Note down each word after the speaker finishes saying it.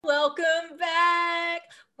Welcome back.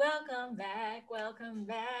 Welcome back. Welcome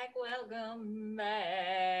back. Welcome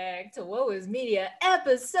back to Woe Is Media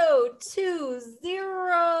episode 20.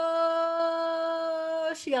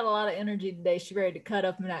 She got a lot of energy today. She ready to cut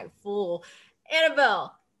up and act full.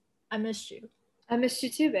 Annabelle, I missed you. I missed you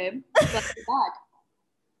too, babe. Glad you're back.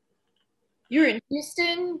 You're in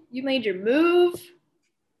Houston. You made your move.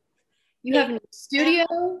 You have a new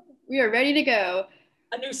studio. We are ready to go.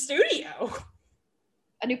 A new studio.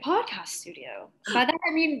 A new podcast studio. By that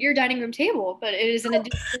I mean your dining room table, but it is in a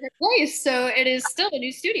different place, so it is still a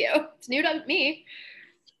new studio. It's new to me.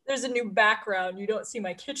 There's a new background. You don't see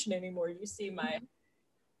my kitchen anymore. You see my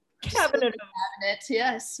cabinet.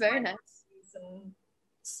 Yes, very nice.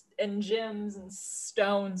 And gems and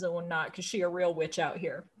stones and whatnot, because she a real witch out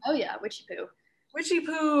here. Oh yeah, witchy poo. Witchy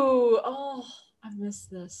poo. Oh, I miss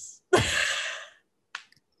this.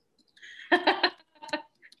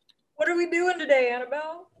 What are we doing today,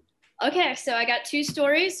 Annabelle? Okay, so I got two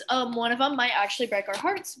stories. One of them might actually break our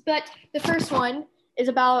hearts, but the first one is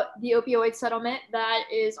about the opioid settlement that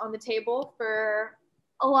is on the table for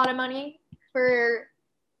a lot of money for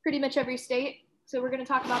pretty much every state. So we're going to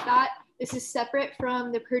talk about that. This is separate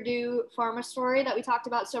from the Purdue Pharma story that we talked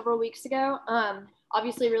about several weeks ago.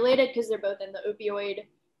 Obviously related because they're both in the opioid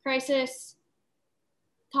crisis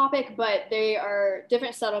topic, but they are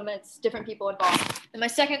different settlements, different people involved. And my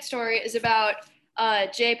second story is about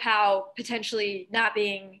Jay Powell potentially not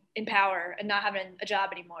being in power and not having a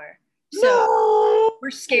job anymore. So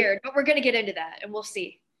We're scared, but we're going to get into that and we'll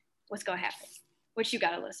see what's going to happen. What you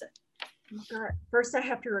got, Alyssa? Oh God. First, I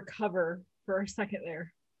have to recover for a second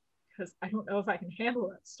there because I don't know if I can handle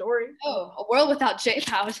that story. Oh, a world without Jay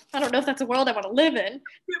Powell. I don't know if that's a world I want to live in.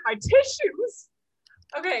 Get my tissues.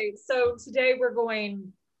 Okay, so today we're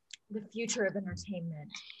going the future of entertainment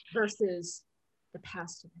versus the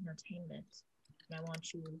past of entertainment. And I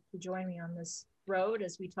want you to join me on this road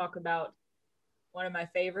as we talk about one of my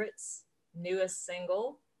favorites, newest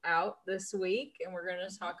single out this week. And we're going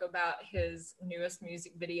to talk about his newest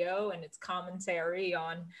music video and its commentary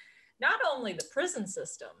on not only the prison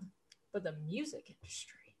system, but the music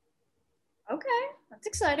industry. Okay, that's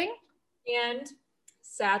exciting. And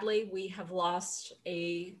sadly, we have lost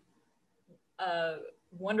a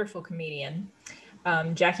wonderful comedian.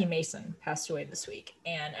 Jackie Mason passed away this week.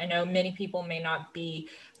 And I know many people may not be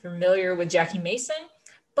familiar with Jackie Mason,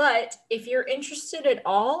 but if you're interested at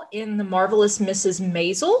all in the marvelous Mrs.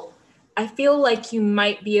 Maisel, I feel like you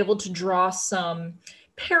might be able to draw some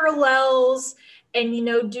parallels and,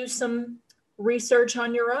 do some research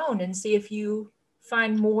on your own and see if you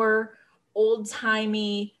find more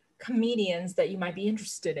old-timey comedians that you might be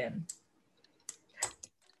interested in.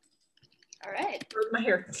 All right. Where's my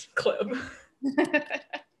hair clip?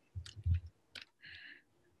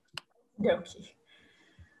 Dokie.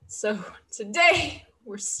 So today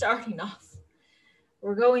we're starting off.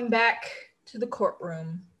 We're going back to the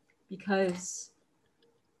courtroom because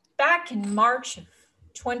back in March of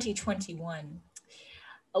 2021,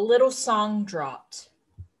 a little song dropped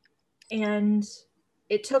and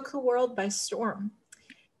it took the world by storm.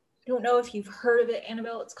 I don't know if you've heard of it,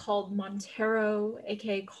 Annabelle. It's called Montero,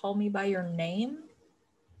 aka Call Me By Your Name.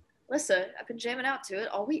 Listen, I've been jamming out to it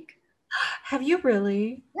all week. Have you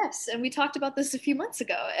really? Yes, and we talked about this a few months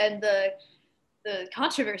ago, and the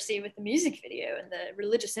controversy with the music video and the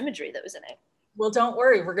religious imagery that was in it. Well, don't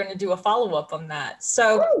worry. We're going to do a follow-up on that.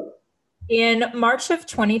 So in March of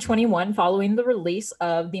 2021, following the release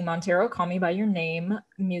of the Montero Call Me By Your Name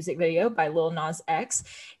music video by Lil Nas X,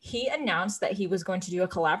 he announced that he was going to do a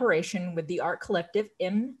collaboration with the art collective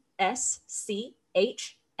MSCHF,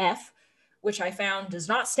 which I found does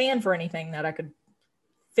not stand for anything that I could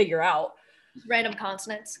figure out. Random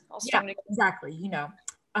consonants. Yeah, exactly.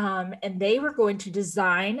 And they were going to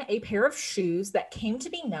design a pair of shoes that came to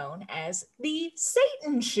be known as the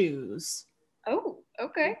Satan shoes. Oh,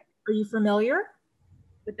 okay. Are you familiar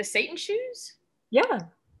with the Satan shoes? Yeah.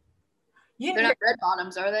 They're not red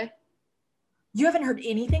bottoms, are they? You haven't heard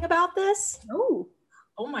anything about this? No.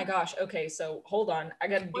 Oh my gosh. Okay, so hold on. I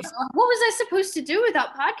gotta do. What was I supposed to do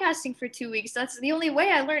without podcasting for 2 weeks? That's the only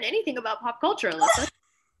way I learned anything about pop culture, Alyssa.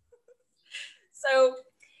 So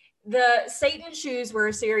the Satan shoes were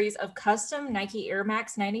a series of custom Nike Air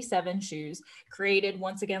Max 97 shoes created,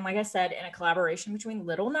 once again, like I said, in a collaboration between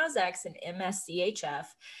Lil Nas X and MSCHF.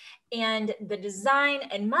 And the design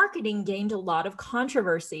and marketing gained a lot of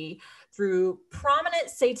controversy through prominent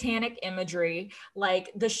satanic imagery. Like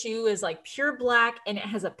the shoe is like pure black and it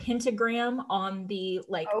has a pentagram on the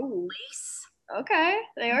lace. Okay,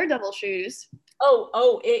 they are double shoes.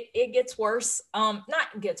 It gets worse.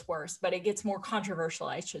 Not gets worse, but it gets more controversial,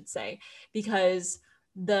 I should say, because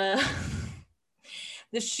the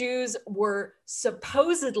the shoes were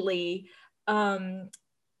supposedly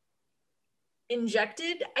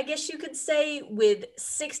injected, I guess you could say, with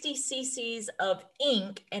 60 cc's of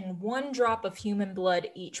ink and 1 drop of human blood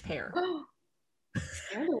each pair.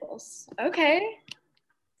 Scandalous. Okay.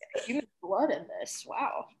 Human blood in this.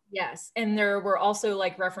 Wow. Yes, and there were also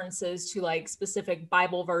like references to like specific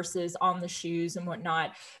Bible verses on the shoes and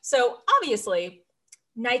whatnot. So obviously,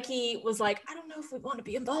 Nike was like, I don't know if we want to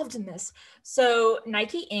be involved in this. So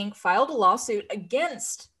Nike Inc. filed a lawsuit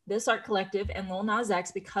against this art collective and Lil Nas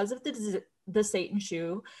X because of the Satan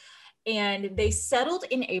shoe. And they settled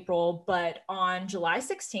in April, but on July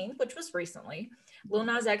 16th, which was recently, Lil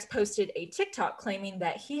Nas X posted a TikTok claiming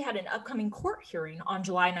that he had an upcoming court hearing on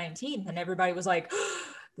July 19th. And everybody was like,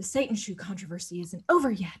 the Satan shoe controversy isn't over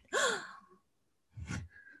yet.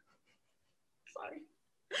 Sorry.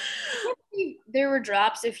 There were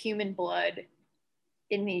drops of human blood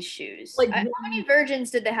in these shoes. Like, how many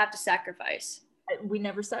virgins did they have to sacrifice? We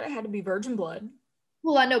never said it had to be virgin blood.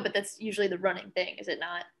 Well, I know, but that's usually the running thing, is it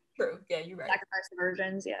not? True. Yeah, you're right. Sacrifice the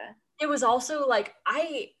virgins, yeah. It was also like,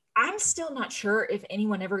 I'm still not sure if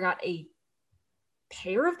anyone ever got a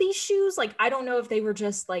pair of these shoes. Like, I don't know if they were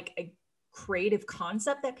just like a creative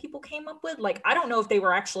concept that people came up with. Like, I don't know if they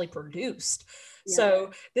were actually produced. Yeah.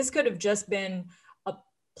 So this could have just been a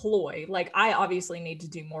ploy. Like, I obviously need to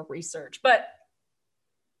do more research, but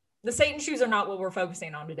the Satan shoes are not what we're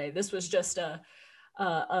focusing on today. This was just a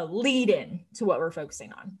lead-in to what we're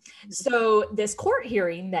focusing on. So this court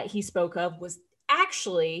hearing that he spoke of was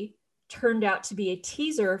actually turned out to be a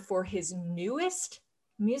teaser for his newest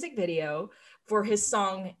music video for his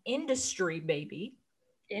song Industry Baby.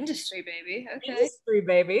 Industry Baby, okay. Industry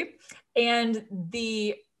Baby. And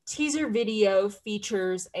the teaser video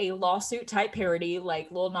features a lawsuit type parody.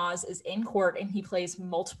 Like, Lil Nas is in court and he plays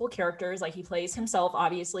multiple characters. Like, he plays himself,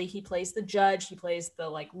 obviously. He plays the judge. He plays the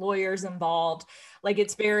like lawyers involved. Like,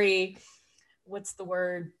 it's very, what's the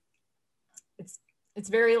word? It's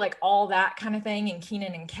very like all that kind of thing. And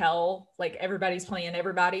Kenan and Kel, like everybody's playing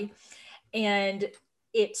everybody. And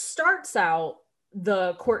it starts out,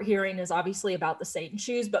 the court hearing is obviously about the Satan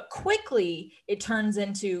shoes, but quickly it turns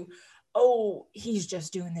into, oh, he's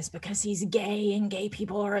just doing this because he's gay and gay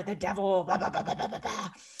people are the devil, blah, blah, blah, blah, blah, blah.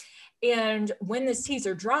 And when this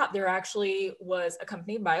teaser dropped, there actually was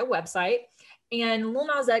accompanied by a website, and Lil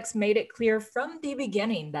Nas X made it clear from the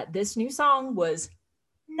beginning that this new song was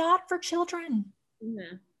not for children.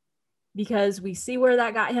 Mm-hmm. Because we see where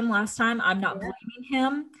that got him last time. I'm not blaming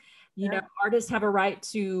him. You know, artists have a right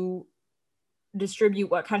to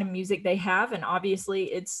distribute what kind of music they have. And obviously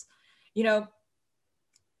it's, you know,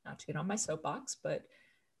 not to get on my soapbox, but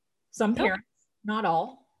some parents, not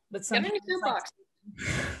all, but some parents,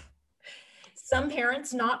 some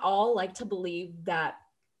parents, not all, like to believe that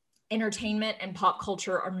entertainment and pop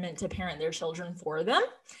culture are meant to parent their children for them.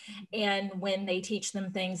 And when they teach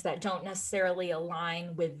them things that don't necessarily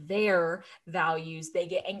align with their values, they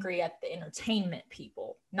get angry at the entertainment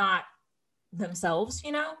people, not themselves,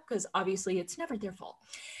 you know, because obviously it's never their fault.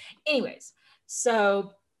 Anyways,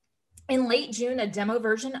 so in late June, a demo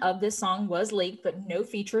version of this song was leaked, but no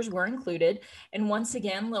features were included. And once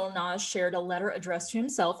again, Lil Nas shared a letter addressed to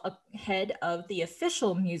himself ahead of the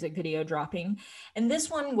official music video dropping. And this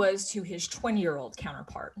one was to his 20-year-old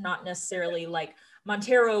counterpart, not necessarily like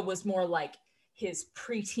Montero was more like his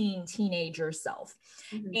preteen teenager self.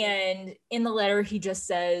 Mm-hmm. And in the letter, he just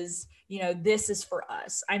says, you know, this is for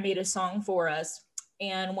us. I made a song for us.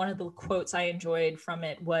 And one of the quotes I enjoyed from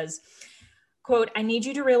it was, quote, I need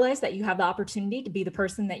you to realize that you have the opportunity to be the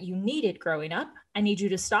person that you needed growing up. I need you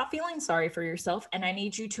to stop feeling sorry for yourself. And I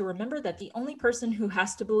need you to remember that the only person who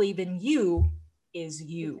has to believe in you is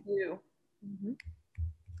you. Mm-hmm.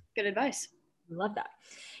 Good advice. I love that.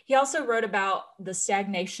 He also wrote about the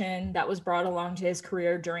stagnation that was brought along to his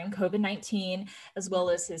career during COVID-19, as well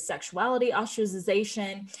as his sexuality,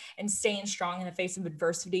 ostracization, and staying strong in the face of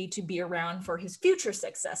adversity to be around for his future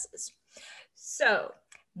successes. So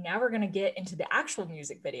now we're going to get into the actual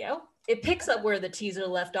music video. It picks up where the teaser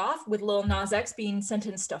left off, with Lil Nas X being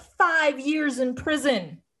sentenced to 5 years in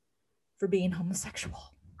prison for being homosexual.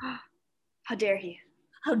 How dare he?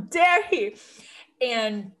 How dare he?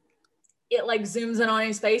 And it like zooms in on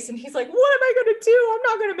his face and he's like, what am I going to do? I'm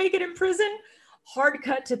not going to make it in prison. Hard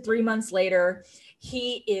cut to 3 months later.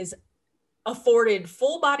 He is afforded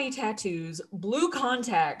full body tattoos, blue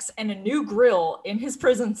contacts, and a new grill in his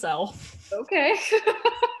prison cell. Okay.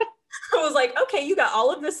 I was like, okay, you got all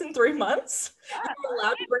of this in 3 months? You were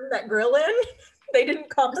allowed to bring that grill in? They didn't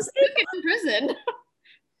confiscate it in prison.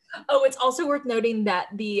 Oh, it's also worth noting that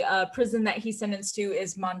the prison that he's sentenced to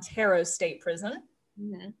is Montero State Prison.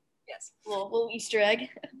 Mm-hmm. Yes. Little Easter egg.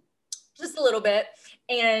 Just a little bit.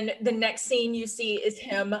 And the next scene you see is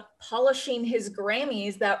him polishing his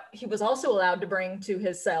Grammys that he was also allowed to bring to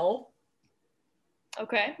his cell.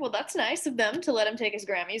 Okay, well, that's nice of them to let him take his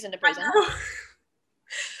Grammys into prison.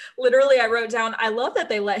 Literally, I wrote down, I love that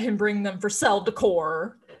they let him bring them for cell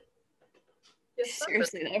decor.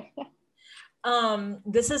 Seriously, though.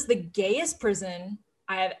 This is the gayest prison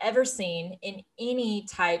I have ever seen in any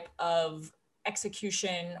type of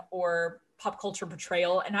execution or pop culture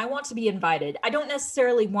portrayal, and I want to be invited. I don't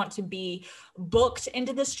necessarily want to be booked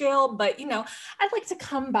into this jail, but I'd like to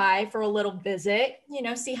come by for a little visit,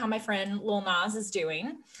 see how my friend Lil Nas is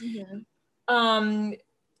doing. Mm-hmm.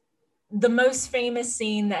 The most famous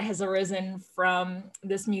scene that has arisen from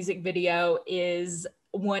this music video is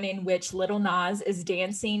one in which Lil Nas is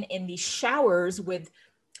dancing in the showers with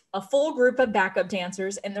a full group of backup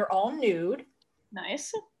dancers, and they're all nude.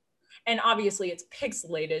 Nice. And obviously it's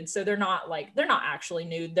pixelated, so they're not actually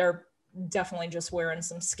nude. They're definitely just wearing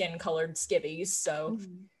some skin colored skivvies. So,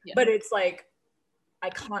 but it's like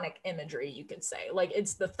iconic imagery, you could say. Like,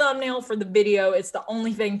 it's the thumbnail for the video. It's the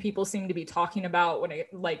only thing people seem to be talking about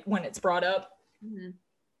when it's brought up. Mm-hmm.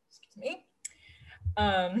 Excuse me.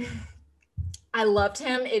 I loved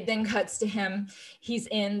him. It then cuts to him. He's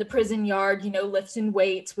in the prison yard, lifting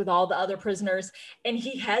weights with all the other prisoners. And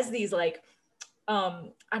he has these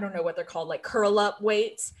I don't know what they're called, like curl up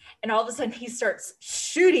weights. And all of a sudden he starts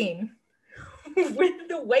shooting with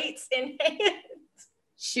the weights in hand.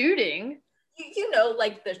 Shooting?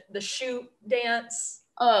 Like the shoot dance.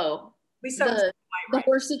 Oh, the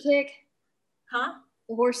horsey kick? Huh?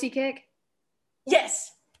 The horsey kick?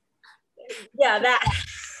 Yes. Yeah, that.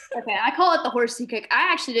 Okay, I call it the horsey kick.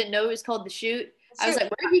 I actually didn't know it was called the shoot. I was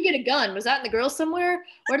like, where did he get a gun? Was that in the girls somewhere?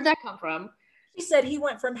 Where did that come from? He said he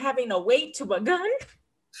went from having a weight to a gun.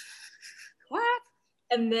 What?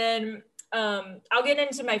 And then I'll get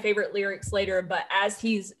into my favorite lyrics later, but as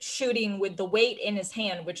he's shooting with the weight in his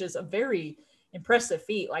hand, which is a very impressive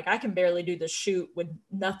feat. Like, I can barely do the shoot with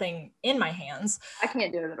nothing in my hands. I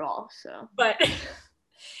can't do it at all, so. But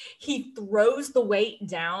he throws the weight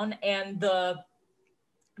down, and the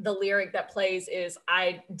lyric that plays is,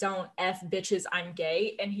 "I don't F bitches, I'm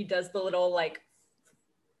gay." And he does the little like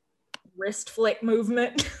wrist flick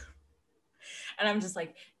movement. And I'm just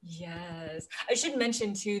like, yes. I should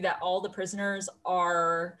mention too that all the prisoners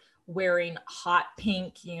are wearing hot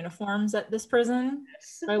pink uniforms at this prison.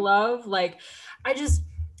 I love, once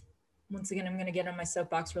again, I'm going to get on my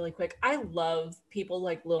soapbox really quick. I love people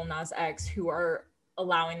like Lil Nas X who are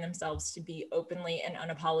allowing themselves to be openly and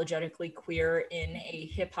unapologetically queer in a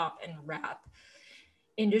hip hop and rap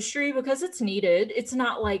industry, because it's needed. It's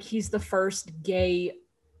not like he's the first gay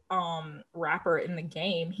rapper in the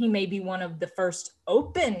game. He may be one of the first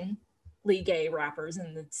openly gay rappers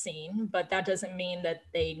in the scene, but that doesn't mean that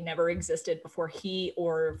they never existed before he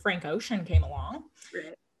or Frank Ocean came along.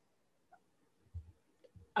 Right.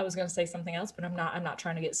 I was going to say something else, but I'm not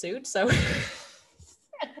trying to get sued, so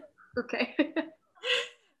okay.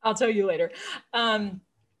 I'll tell you later.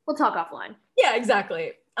 We'll talk offline. Yeah,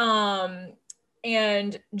 exactly.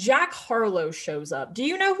 And Jack Harlow shows up. Do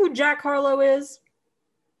you know who Jack Harlow is?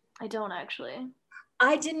 I don't actually.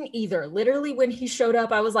 I didn't either. Literally, when he showed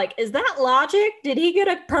up, I was like, is that Logic? Did he get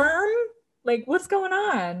a perm? Like, what's going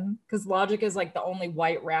on? Because Logic is like the only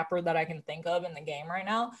white rapper that I can think of in the game right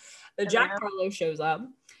now. But Jack Harlow shows up,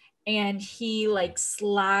 and he like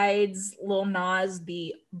slides Lil Nas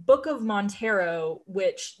the Book of Montero,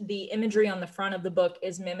 which the imagery on the front of the book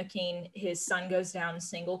is mimicking his Sun Goes Down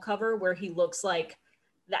single cover, where he looks like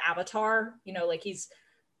the Avatar, like he's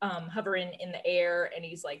hovering in the air, and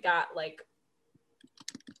he's like got like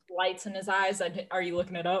lights in his eyes. Are you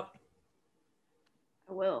looking it up?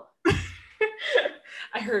 I will.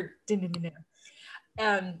 I heard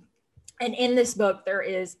and in this book there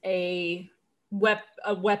is a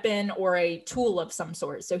weapon or a tool of some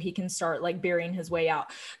sort, so he can start like burying his way out.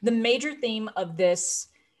 The major theme of this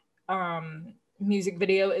music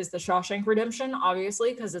video is the Shawshank Redemption,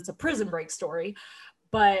 obviously, because it's a prison break story.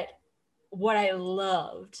 But what I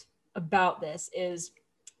loved about this is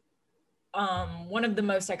one of the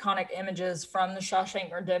most iconic images from the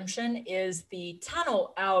Shawshank Redemption is the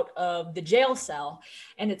tunnel out of the jail cell,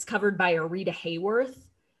 and it's covered by a Rita Hayworth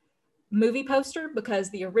movie poster, because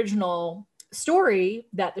the original story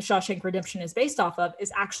that the Shawshank Redemption is based off of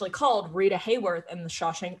is actually called Rita Hayworth and the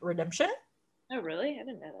Shawshank Redemption. Oh, really? I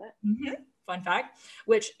didn't know that. Mm-hmm. Fun fact,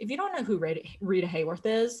 which if you don't know who Rita Hayworth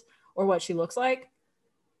is or what she looks like,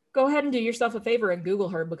 go ahead and do yourself a favor and Google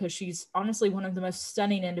her, because she's honestly one of the most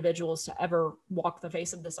stunning individuals to ever walk the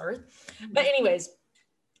face of this earth. Mm-hmm. But anyways,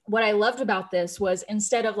 what I loved about this was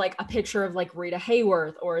instead of like a picture of like Rita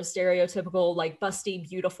Hayworth or a stereotypical like busty,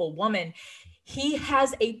 beautiful woman, he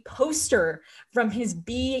has a poster from his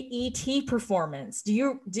BET performance. Did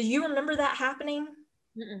you remember that happening?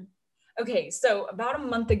 Mm-mm. Okay, so about a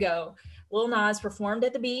month ago, Lil Nas performed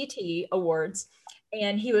at the BET Awards,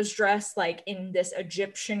 and he was dressed like in this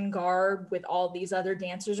Egyptian garb with all these other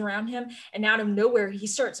dancers around him. And out of nowhere, he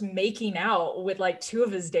starts making out with like two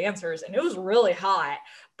of his dancers, and it was really hot.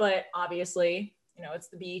 But obviously, you know, it's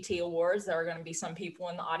the BET Awards. There are going to be some people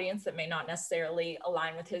in the audience that may not necessarily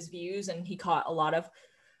align with his views, and he caught a lot of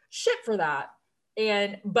shit for that.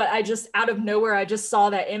 But I just out of nowhere, I just saw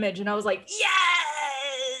that image, and I was like,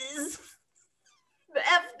 yes,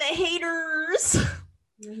 F the haters.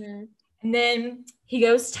 Mm-hmm. And then he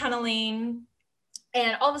goes tunneling,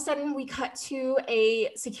 and all of a sudden we cut to a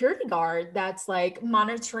security guard that's like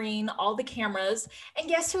monitoring all the cameras. And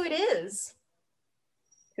guess who it is?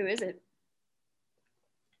 Who is it?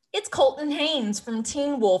 It's Colton Haynes from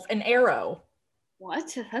Teen Wolf and Arrow.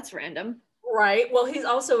 What? That's random. Right. Well, he's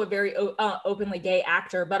also a very openly gay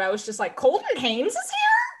actor, but I was just like, Colton Haynes is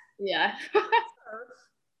here? Yeah.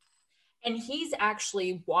 And he's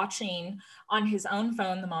actually watching on his own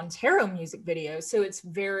phone the Montero music video. So it's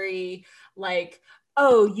very like,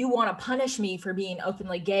 oh, you want to punish me for being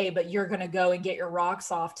openly gay, but you're going to go and get your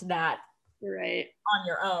rocks off to that Right. on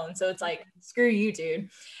your own. So it's like, screw you, dude.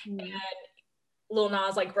 Mm-hmm. And Lil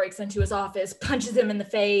Nas like breaks into his office, punches him in the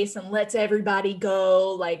face, and lets everybody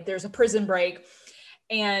go. Like there's a prison break.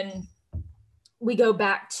 And we go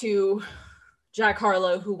back to Jack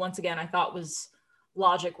Harlow, who once again I thought was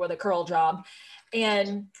Logic with a curl job.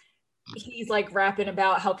 And he's like rapping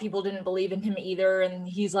about how people didn't believe in him either. And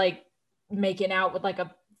he's like making out with like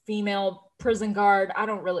a female prison guard. I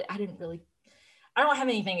don't have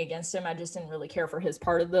anything against him. I just didn't really care for his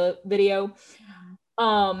part of the video.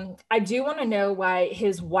 I do want to know why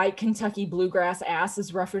his white Kentucky bluegrass ass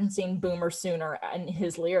is referencing Boomer Sooner in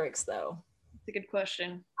his lyrics, though. It's a good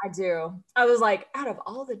question. I do. I was like, out of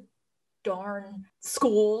all the darn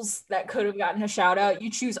schools that could have gotten a shout out, you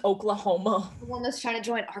choose Oklahoma. The one that's trying to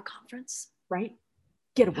join our conference. Right?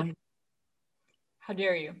 Get away. How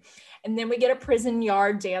dare you? And then we get a prison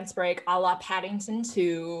yard dance break a la Paddington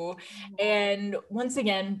 2. And once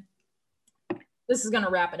again, this is going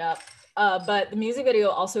to wrap it up. But the music video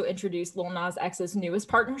also introduced Lil Nas X's newest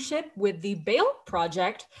partnership with the Bail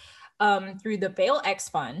Project through the Bail X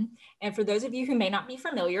Fund. And for those of you who may not be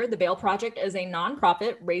familiar, the Bail Project is a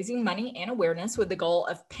nonprofit raising money and awareness with the goal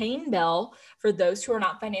of paying bail for those who are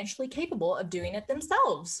not financially capable of doing it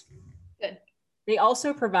themselves. Good. They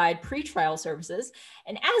also provide pretrial services.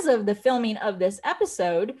 And as of the filming of this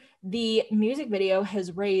episode, the music video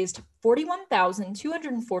has raised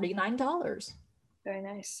 $41,249. Very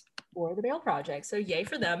nice. For the Bail Project. So yay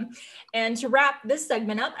for them. And to wrap this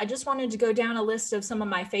segment up, I just wanted to go down a list of some of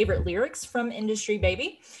my favorite lyrics from Industry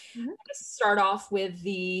Baby. Mm-hmm. Start off with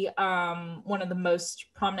the one of the most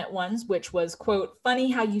prominent ones, which was, quote,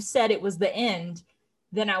 "Funny how you said it was the end,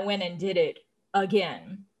 then I went and did it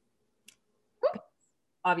again."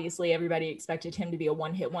 Obviously, everybody expected him to be a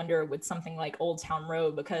one-hit wonder with something like Old Town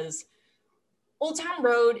Road, because Old Town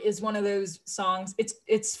Road is one of those songs,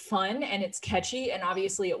 it's fun and it's catchy, and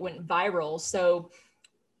obviously it went viral. So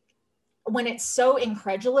when it's so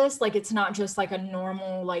incredulous, like it's not just like a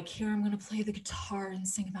normal, like, here, I'm going to play the guitar and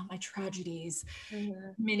sing about my tragedies.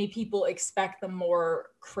 Mm-hmm. Many people expect the more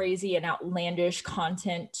crazy and outlandish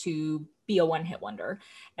content to be a one-hit wonder.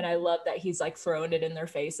 And I love that he's like throwing it in their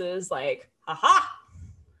faces, like, haha,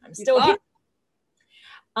 I'm still here.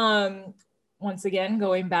 Once again,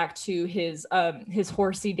 going back to his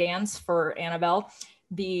horsey dance for Annabelle,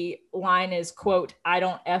 the line is, quote, "I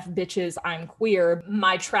don't F bitches, I'm queer.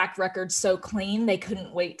 My track record's so clean, they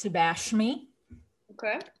couldn't wait to bash me."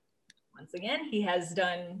 Okay. Once again, he has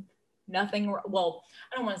done nothing. Well,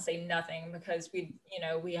 I don't want to say nothing, because we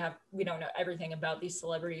don't know everything about these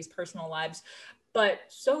celebrities' personal lives. But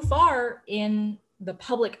so far in the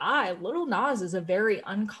public eye, Lil Nas is a very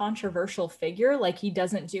uncontroversial figure. Like, he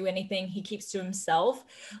doesn't do anything he keeps to himself.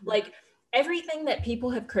 Mm-hmm. Like, everything that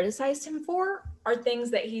people have criticized him for are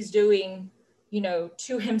things that he's doing,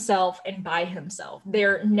 to himself and by himself.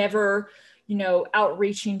 They're never,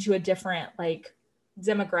 outreaching to a different like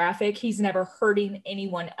demographic. He's never hurting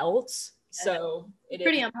anyone else. So it's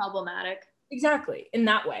pretty unproblematic. Exactly. In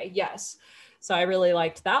that way. Yes. So I really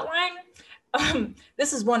liked that line.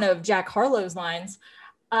 This is one of Jack Harlow's lines.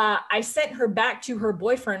 "I sent her back to her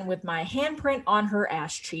boyfriend with my handprint on her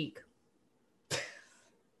ass cheek." Okay.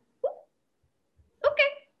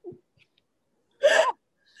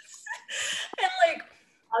 And like,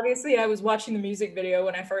 Obviously, I was watching the music video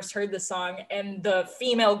when I first heard the song, and the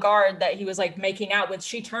female guard that he was like making out with,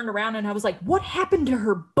 she turned around and I was like, what happened to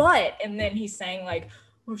her butt? And then he sang like,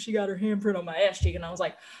 oh, she got her handprint on my ass cheek. And I was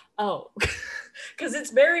like, oh, because it's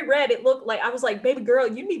very red. It looked like, I was like, baby girl,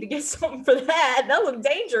 you need to get something for that. That looked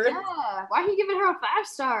dangerous. Yeah. Why are you giving her a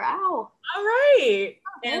 5-star? Ow. All right.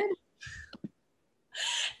 Oh,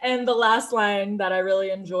 And the last line that I really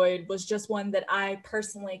enjoyed was just one that I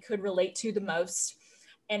personally could relate to the most.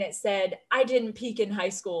 And it said, I didn't peak in high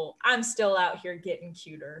school. I'm still out here getting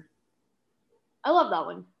cuter. I love that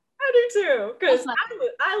one. I do too, because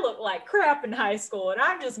I look like crap in high school and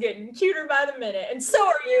I'm just getting cuter by the minute. And so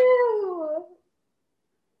are you.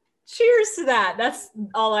 Cheers to that. That's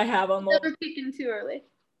all I have on the. Never peaking too early.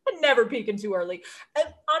 Never peaking too early.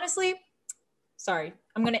 Honestly, sorry,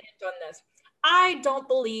 I'm going to end on this. I don't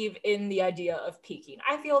believe in the idea of peaking.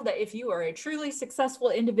 I feel that if you are a truly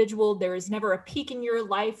successful individual, there is never a peak in your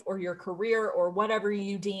life or your career or whatever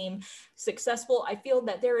you deem successful. I feel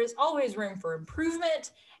that there is always room for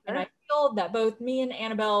improvement. And I feel that both me and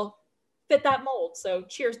Annabelle fit that mold. So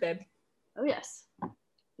cheers, babe. Oh, yes.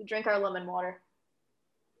 We drink our lemon water.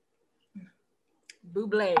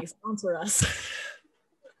 Buble, sponsor us.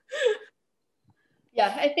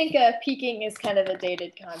 Yeah, I think peaking is kind of a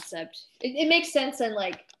dated concept. It makes sense in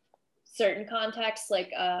like certain contexts,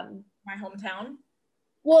 like my hometown.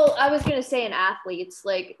 Well, I was gonna say in athletes,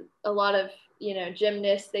 like a lot of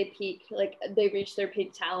gymnasts, they peak, like they reach their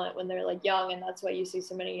peak talent when they're like young, and that's why you see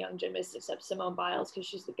so many young gymnasts, except Simone Biles, because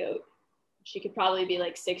she's the GOAT. She could probably be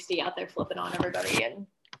like 60 out there flipping on everybody, and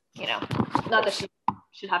not that she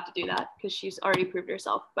should have to do that because she's already proved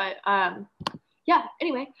herself. But yeah.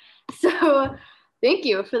 Anyway, so. Thank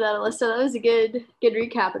you for that, Alyssa. That was a good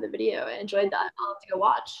recap of the video. I enjoyed that. I'll have to go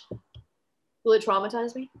watch. Will it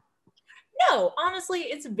traumatize me? No, honestly,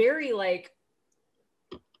 it's very like,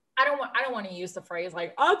 I don't want to use the phrase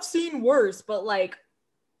like I've seen worse, but like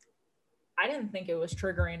I didn't think it was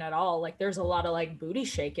triggering at all. Like there's a lot of like booty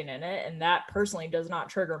shaking in it, and that personally does not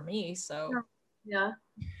trigger me. So yeah,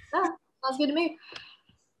 sounds good to me.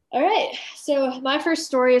 All right, so my first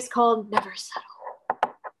story is called Never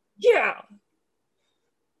Settle. Yeah.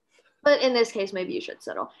 But in this case, maybe you should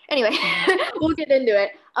settle. Anyway, we'll get into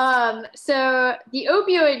it. So the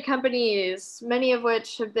opioid companies, many of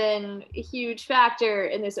which have been a huge factor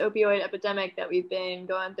in this opioid epidemic that we've been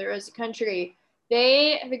going through as a country,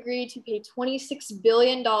 they have agreed to pay $26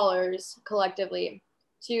 billion collectively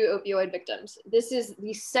to opioid victims. This is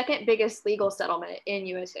the second biggest legal settlement in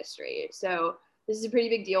U.S. history. So this is a pretty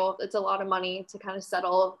big deal. It's a lot of money to kind of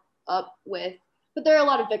settle up with, but there are a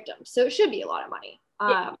lot of victims, so it should be a lot of money.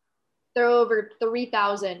 Yeah. There are over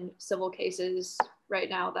 3,000 civil cases right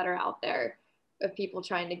now that are out there of people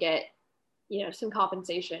trying to get, some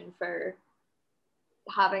compensation for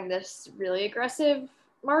having this really aggressive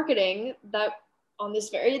marketing that on this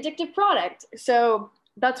very addictive product. So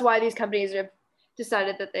that's why these companies have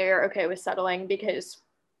decided that they're okay with settling because,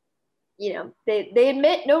 they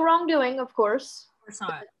admit no wrongdoing, of course. Of course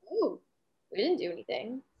not. Oh, we didn't do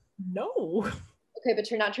anything. No. Okay,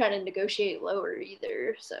 but you're not trying to negotiate lower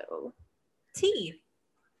either, so.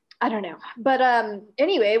 I don't know. But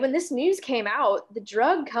anyway, when this news came out, the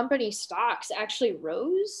drug company stocks actually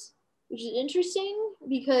rose, which is interesting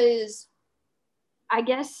because I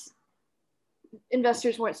guess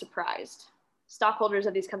investors weren't surprised. Stockholders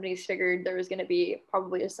of these companies figured there was going to be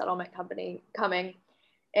probably a settlement company coming.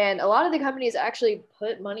 And a lot of the companies actually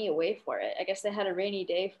put money away for it. I guess they had a rainy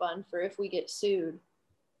day fund for if we get sued,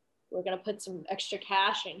 we're going to put some extra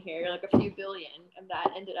cash in here, like a few billion. And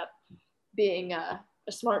that ended up being a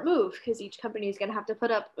smart move because each company is going to have to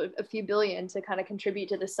put up a few billion to kind of contribute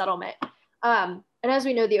to the settlement. And as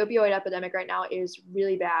we know, the opioid epidemic right now is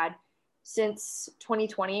really bad. Since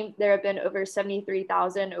 2020, there have been over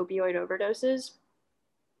 73,000 opioid overdoses.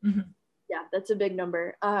 Mm-hmm. Yeah, that's a big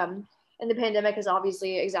number. And the pandemic has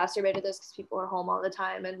obviously exacerbated this because people are home all the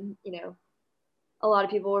time. And, a lot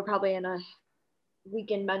of people were probably in a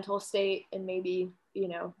weakened mental state and maybe,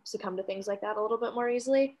 succumb to things like that a little bit more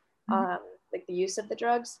easily, like the use of the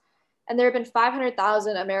drugs. And there have been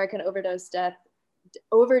 500,000 American overdose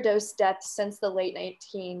deaths since the late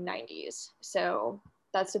 1990s. So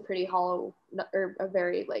that's a pretty a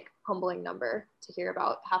very like humbling number to hear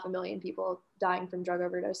about 500,000 people dying from drug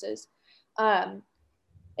overdoses.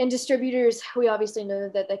 And distributors, we obviously know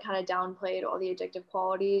that they kind of downplayed all the addictive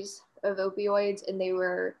qualities of opioids, and they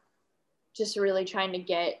were just really trying to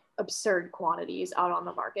get absurd quantities out on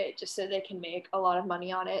the market just so they can make a lot of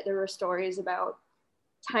money on it. There were stories about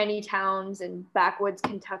tiny towns in backwoods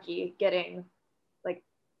Kentucky getting like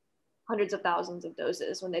hundreds of thousands of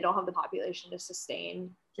doses when they don't have the population to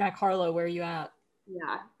sustain Jack Harlow, where are you at?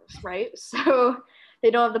 Yeah, right. So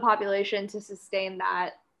they don't have the population to sustain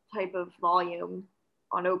that type of volume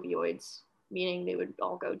on opioids, meaning they would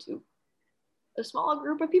all go to a small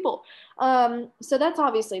group of people. So that's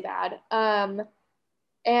obviously bad.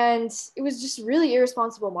 And it was just really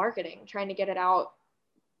irresponsible marketing, trying to get it out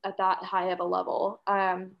at that high of a level.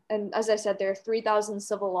 And as I said, there are 3,000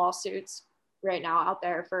 civil lawsuits right now out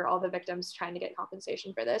there for all the victims trying to get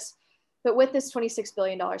compensation for this. But with this $26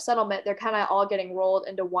 billion settlement, they're kind of all getting rolled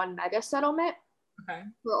into one mega settlement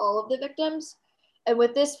for all of the victims. And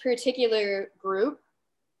with this particular group,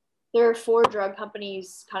 there are 4 drug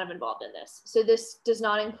companies kind of involved in this. So this does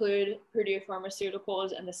not include Purdue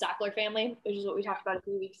Pharmaceuticals and the Sackler family, which is what we talked about a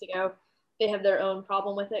few weeks ago. They have their own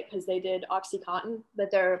problem with it because they did OxyContin,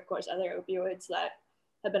 but there are, of course, other opioids that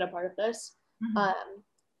have been a part of this.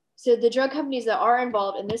 So the drug companies that are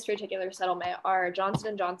involved in this particular settlement are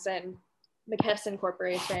Johnson & Johnson, McKesson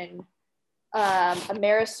Corporation,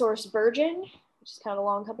 AmerisourceBergen, which is kind of a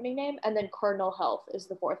long company name, and then Cardinal Health is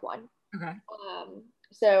the 4th one.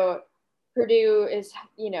 So Purdue is,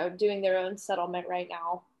 doing their own settlement right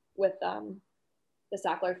now with the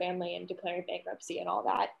Sackler family and declaring bankruptcy and all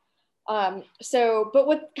that. But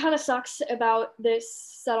what kind of sucks about this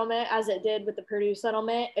settlement, as it did with the Purdue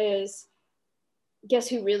settlement, is guess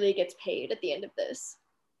who really gets paid at the end of this?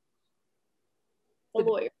 The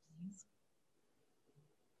lawyers.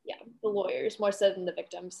 Yeah, the lawyers more so than the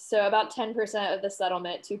victims. So about 10% of the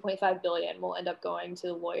settlement, 2.5 billion, will end up going to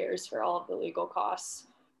the lawyers for all of the legal costs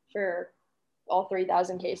for all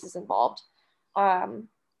 3,000 cases involved.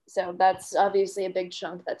 So that's obviously a big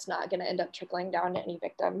chunk that's not going to end up trickling down to any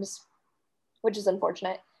victims, which is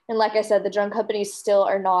unfortunate. And like I said, the drug companies still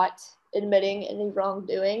are not admitting any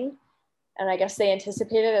wrongdoing. And I guess they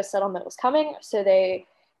anticipated a settlement was coming. So they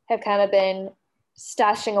have kind of been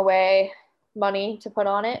stashing away money to put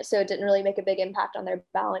on it. So it didn't really make a big impact on their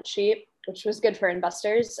balance sheet, which was good for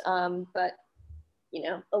investors. But,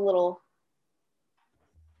 a little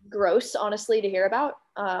gross, honestly, to hear about,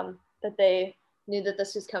 that they knew that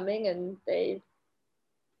this was coming and they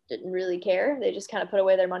didn't really care. They just kind of put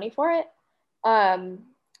away their money for it.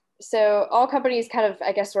 So all companies kind of,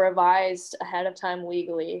 I guess, were advised ahead of time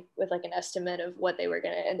legally with like an estimate of what they were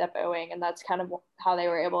going to end up owing. And that's kind of how they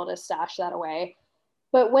were able to stash that away.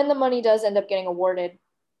 But when the money does end up getting awarded,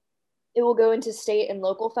 it will go into state and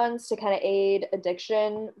local funds to kind of aid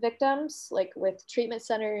addiction victims, like with treatment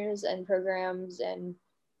centers and programs and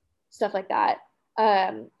stuff like that.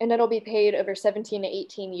 And it'll be paid over 17 to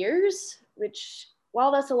 18 years, which,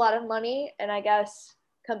 while that's a lot of money, and I guess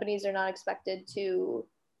companies are not expected to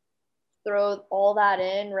throw all that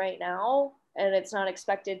in right now, and it's not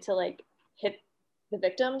expected to like hit the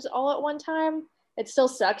victims all at one time, it still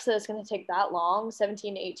sucks that it's going to take that long,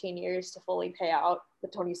 17 to 18 years, to fully pay out the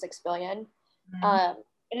 26 billion. And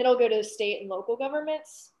it'll go to state and local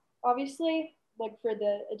governments, obviously, like for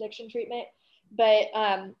the addiction treatment. But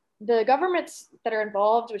the governments that are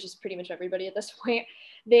involved, which is pretty much everybody at this point,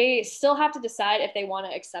 they still have to decide if they want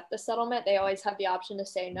to accept the settlement. They always have the option to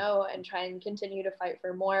say no and try and continue to fight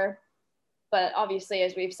for more. But obviously,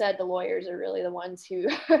 as we've said, the lawyers are really the ones who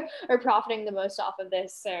are profiting the most off of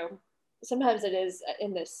this. So sometimes it is,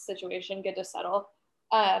 in this situation, good to settle.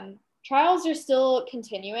 Trials are still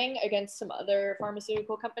continuing against some other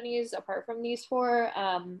pharmaceutical companies apart from these 4.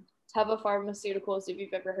 Teva Pharmaceuticals, if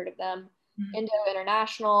you've ever heard of them, Indo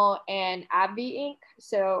International, and AbbVie Inc.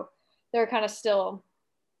 So they're kind of still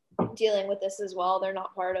dealing with this as well. They're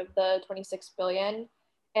not part of the 26 billion.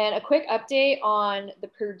 And a quick update on the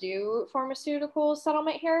Purdue Pharmaceuticals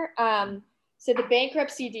settlement here. So the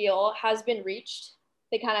bankruptcy deal has been reached.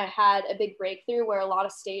 They kind of had a big breakthrough where a lot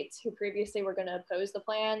of states who previously were going to oppose the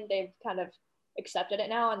plan, they've kind of accepted it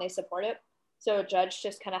now and they support it. So a judge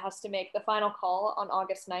just kind of has to make the final call on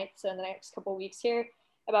August 9th, so in the next couple of weeks here,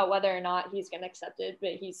 about whether or not he's going to accept it,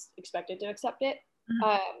 but he's expected to accept it.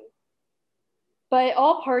 But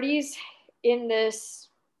all parties in this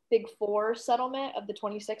big 4 settlement of the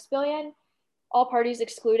 26 billion, all parties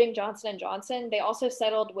excluding Johnson & Johnson, they also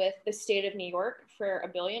settled with the state of New York for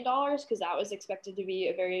 $1 billion because that was expected to be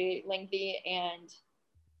a very lengthy and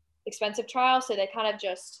expensive trial. So they kind of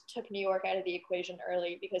just took New York out of the equation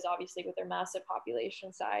early because obviously with their massive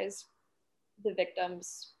population size, the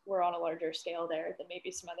victims were on a larger scale there than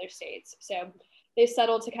maybe some other states. So they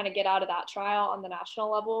settled to kind of get out of that trial on the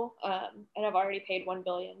national level, and have already paid $1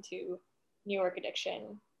 billion to New York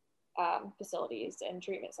addiction facilities and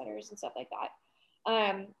treatment centers and stuff like that.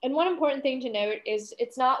 And one important thing to note is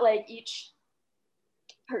it's not like each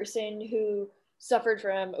person who suffered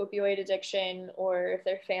from opioid addiction or if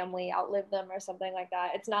their family outlived them or something like that.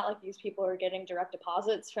 It's not like these people are getting direct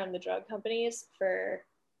deposits from the drug companies for,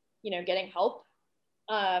 getting help.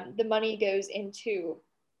 The money goes into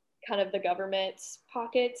kind of the government's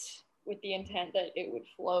pockets with the intent that it would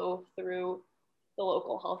flow through the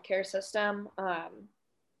local healthcare system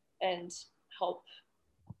and help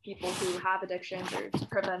people who have addictions or to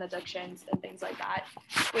prevent addictions and things like that,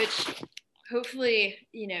 which hopefully,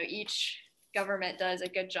 each government does a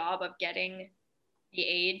good job of getting the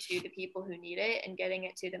aid to the people who need it and getting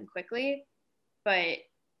it to them quickly. But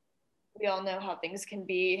we all know how things can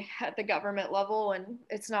be at the government level, and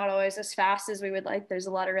it's not always as fast as we would like. There's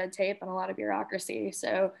a lot of red tape and a lot of bureaucracy.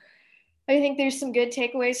 So I think there's some good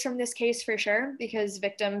takeaways from this case for sure, because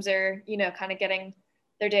victims are, kind of getting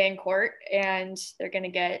their day in court and they're going to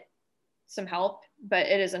get some help. But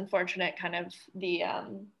it is unfortunate, kind of the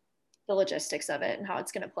logistics of it and how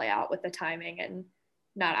it's going to play out with the timing and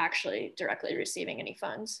not actually directly receiving any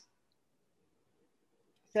funds.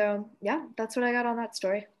 So yeah, that's what I got on that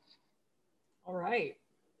story. All right.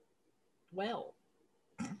 Well,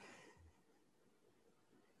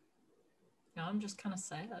 now I'm just kind of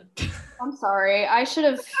sad. I'm sorry. I should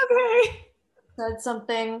have said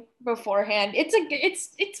something beforehand.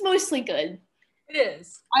 It's mostly good. It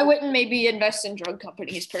is. I wouldn't maybe invest in drug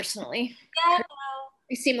companies personally. Yeah, no.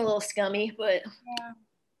 They seem a little scummy, but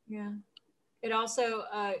yeah. It also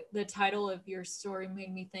the title of your story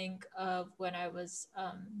made me think of when I was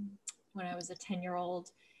a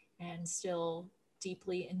 10-year-old and still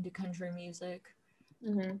deeply into country music.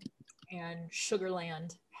 Mm-hmm. And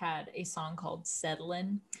Sugarland had a song called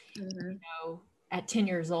Settlin'. Mm-hmm. At 10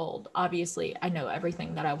 years old, obviously I know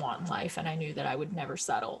everything that I want in life, and I knew that I would never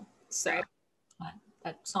settle. So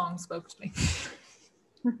that song spoke to me.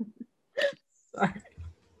 Sorry.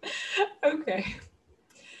 Okay.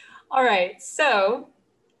 All right. So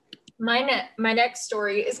my next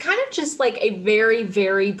story is kind of just like a very,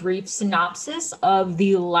 very brief synopsis of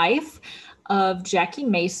the life of Jackie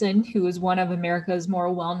Mason, who is one of America's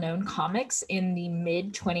more well-known comics in the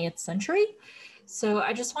mid-20th century. So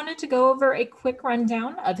I just wanted to go over a quick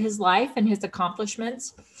rundown of his life and his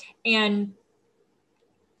accomplishments. And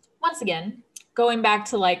once again, going back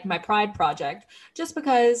to like my Pride project, just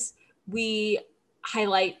because we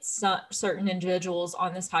highlight certain individuals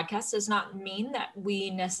on this podcast does not mean that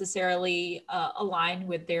we necessarily align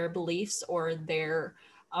with their beliefs or their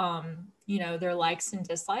their likes and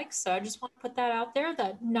dislikes. So I just want to put that out there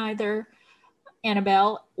that neither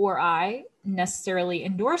Annabelle or I necessarily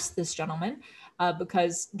endorse this gentleman,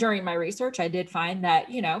 because during my research, I did find that,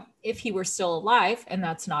 if he were still alive, and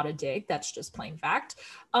that's not a dig, that's just plain fact,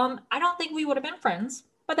 I don't think we would have been friends,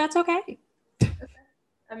 but that's okay.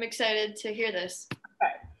 I'm excited to hear this.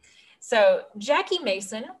 Okay. So Jackie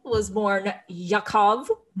Mason was born Yakov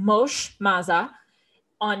Moshe Maza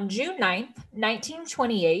on June 9th,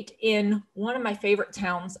 1928 in one of my favorite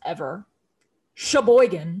towns ever,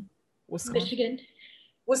 Sheboygan, Wisconsin.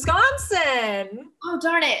 Wisconsin. Oh,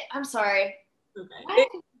 darn it. I'm sorry. Okay.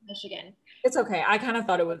 Michigan. It's okay. I kind of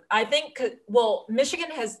thought it was,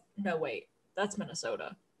 Michigan has, no, wait, that's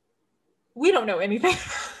Minnesota. We don't know anything.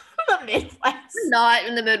 We're not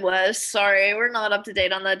in the Midwest. Sorry, we're not up to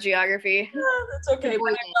date on that geography. That's okay.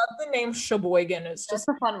 But I love the name Sheboygan. It's just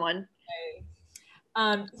a fun one.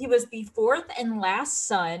 He was the fourth and last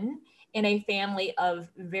son in a family of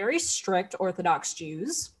very strict Orthodox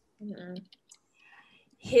Jews. Mm-hmm.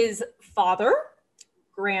 His father,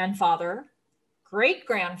 grandfather,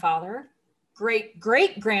 great-grandfather,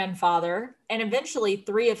 great-great-grandfather, and eventually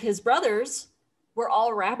 3 of his brothers were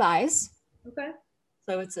all rabbis. Okay.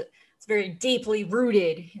 So it's very deeply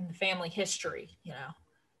rooted in the family history,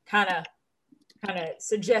 kind of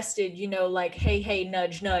suggested, like, hey,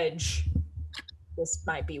 nudge, nudge. This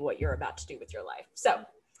might be what you're about to do with your life. So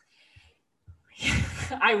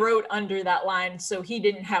I wrote under that line, so he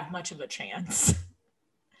didn't have much of a chance.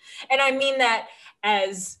 And I mean that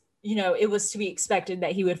as, it was to be expected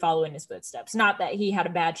that he would follow in his footsteps. Not that he had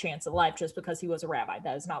a bad chance of life just because he was a rabbi.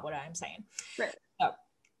 That is not what I'm saying. Right. So,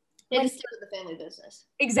 it is still the family business.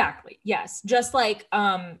 Exactly. Yes. Just like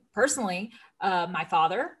personally, my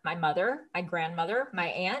father, my mother, my grandmother, my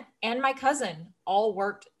aunt, and my cousin all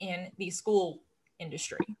worked in the school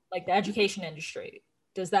industry, like the education industry.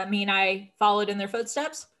 Does that mean I followed in their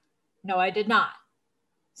footsteps? No, I did not.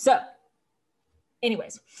 So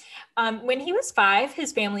anyways, when he was 5,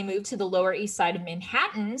 his family moved to the Lower East Side of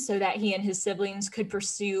Manhattan so that he and his siblings could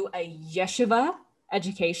pursue a yeshiva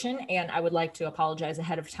education. And I would like to apologize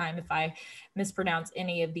ahead of time if I mispronounce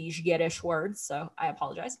any of these Yiddish words, so I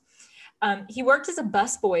apologize. He worked as a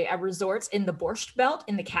busboy at resorts in the Borscht Belt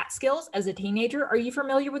in the Catskills as a teenager. Are you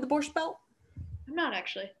familiar with the Borscht Belt? I'm not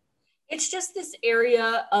actually. It's just this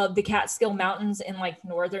area of the Catskill Mountains in like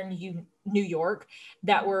northern New York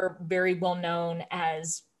that were very well known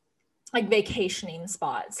as like vacationing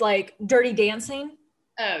spots, like Dirty Dancing.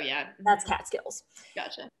 Oh yeah, That's Catskills.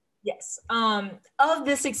 gotcha. Yes. Of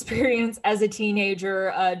this experience as a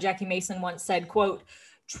teenager, Jackie Mason once said, quote,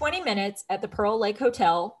 20 minutes at the Pearl Lake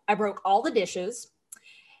Hotel, I broke all the dishes.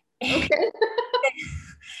 Okay.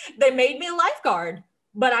 They made me a lifeguard,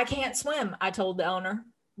 but I can't swim, I told the owner.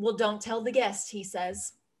 Well, don't tell the guest, he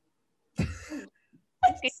says. Okay.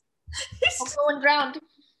 I'll go and drown.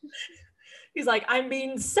 He's like, I'm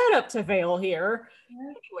being set up to fail here.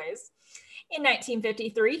 Yeah. Anyways, in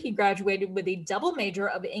 1953, he graduated with a double major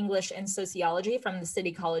of English and sociology from the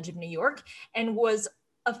City College of New York and was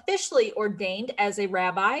officially ordained as a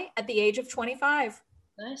rabbi at the age of 25.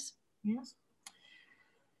 Nice. Yes.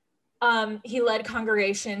 He led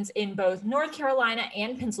congregations in both North Carolina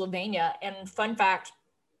and Pennsylvania. And fun fact,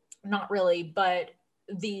 not really, but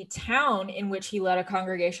the town in which he led a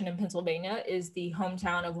congregation in Pennsylvania is the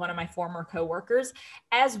hometown of one of my former coworkers,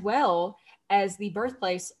 as well as the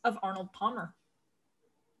birthplace of Arnold Palmer.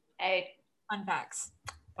 Hey, Fun facts.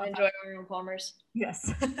 I enjoy Arnold Palmer's.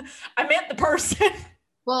 Yes. I meant the person.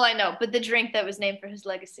 Well, I know, but the drink that was named for his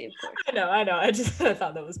legacy, of course. I know. I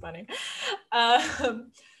thought that was funny.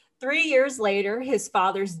 3 years later, his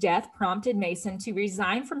father's death prompted Mason to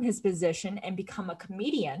resign from his position and become a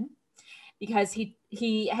comedian because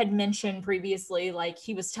he had mentioned previously, like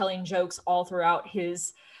he was telling jokes all throughout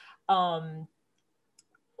his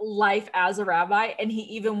life as a rabbi. And he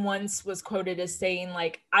even once was quoted as saying,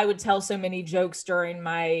 like, I would tell so many jokes during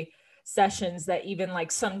my sessions that even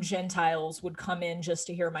like some Gentiles would come in just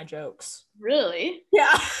to hear my jokes. Really?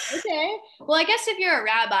 Yeah. Okay. Well, I guess if you're a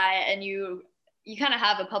rabbi and you kind of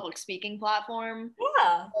have a public speaking platform.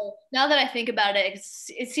 Yeah. So now that I think about it,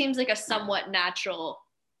 it seems like a somewhat natural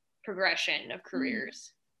progression of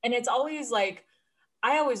careers. And it's always like,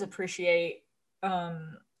 I always appreciate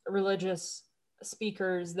religious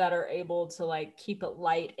speakers that are able to like keep it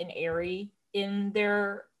light and airy in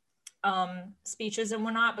their speeches and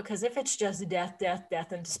whatnot, because if it's just death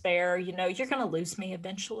and despair, you know, you're gonna lose me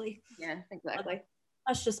eventually. Yeah, exactly.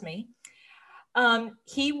 That's just me.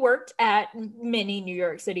 He worked at many New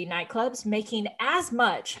York City nightclubs, making as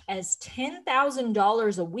much as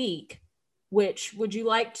 $10,000 a week, which would you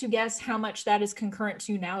like to guess how much that is concurrent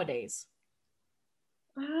to nowadays?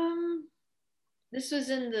 This was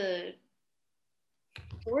in the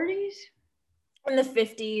 40s? In the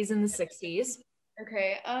 50s and the 60s.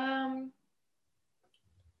 Okay.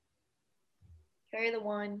 Carry the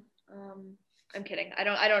one. I'm kidding. I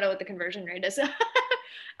don't know what the conversion rate is.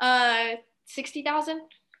 60,000?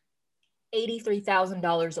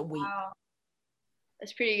 $83,000 a week. Wow.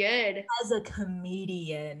 That's pretty good. As a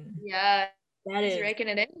comedian. Yeah. That is raking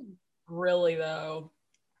it in. Really though.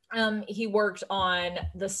 He worked on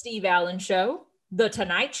the Steve Allen Show, the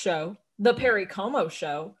Tonight Show, the Perry Como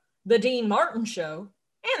Show, the Dean Martin Show,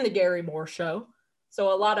 and the Gary Moore Show.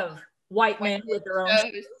 So a lot of white men with their own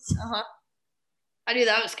shows. Uh-huh. I knew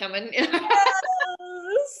that was coming.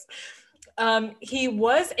 Yes. He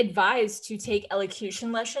was advised to take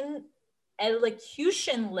elocution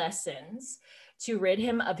lessons to rid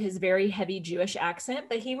him of his very heavy Jewish accent,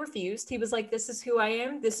 but he refused. He was like, this is who I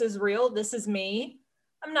am. This is real. This is me.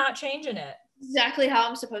 I'm not changing it. Exactly how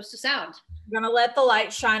I'm supposed to sound. I'm gonna let the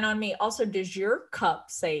light shine on me. Also, does your cup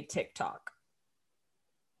say TikTok?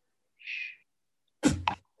 It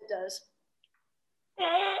does.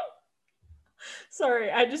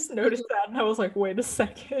 Sorry, I just noticed that and I was like, wait a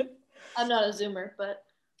second. I'm not a Zoomer, but.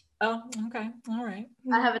 Oh, okay. All right.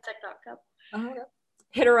 I have a TikTok cup. Okay.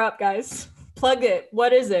 Hit her up, guys. Plug it.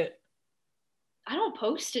 What is it? I don't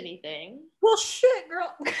post anything. Well, shit,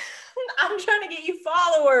 girl. I'm trying to get you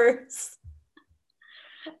followers.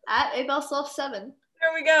 At AbelSelf7.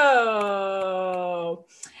 There we go.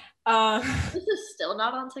 This is still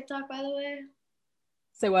not on TikTok, by the way.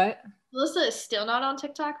 Say what? Melissa is still not on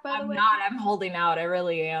TikTok, by the way. I'm not. I'm holding out. I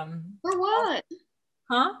really am. For what?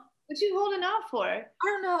 Huh? What you holding out for? I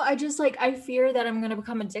don't know. I just like, I fear that I'm going to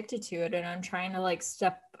become addicted to it, and I'm trying to like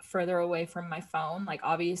step further away from my phone. Like,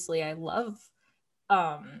 obviously I love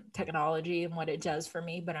technology and what it does for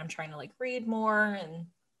me, but I'm trying to like read more and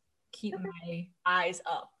keep my eyes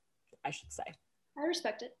up, I should say. I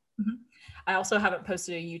respect it. Mm-hmm. I also haven't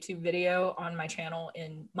posted a YouTube video on my channel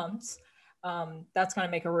in months. That's going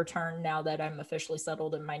to make a return now that I'm officially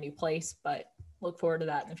settled in my new place, but look forward to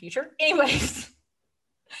that in the future. Anyways.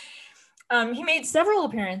 He made several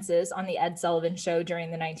appearances on the Ed Sullivan Show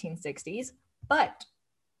during the 1960s, but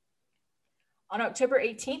on October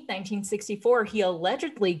 18th, 1964, he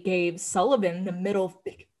allegedly gave Sullivan the middle,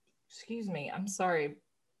 excuse me, I'm sorry.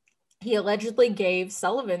 He allegedly gave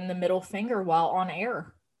Sullivan the middle finger while on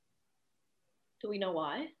air. Do we know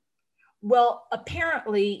why? Well,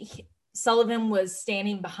 apparently Sullivan was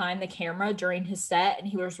standing behind the camera during his set, and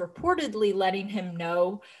he was reportedly letting him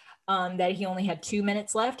know that he only had 2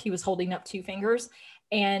 minutes left. He was holding up two fingers,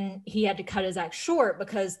 and he had to cut his act short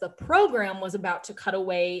because the program was about to cut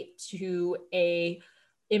away to a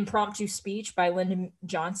impromptu speech by Lyndon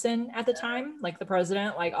Johnson at the time, like the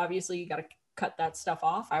president. Like, obviously you got to cut that stuff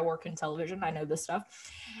off. I work in television, I know this stuff.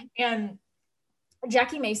 And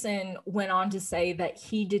Jackie Mason went on to say that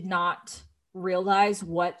he did not realize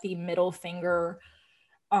what the middle finger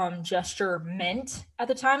gesture meant at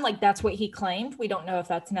the time. Like, that's what he claimed. We don't know if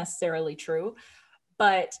that's necessarily true,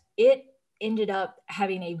 but it ended up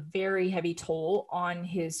having a very heavy toll on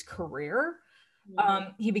his career.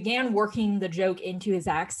 He began working the joke into his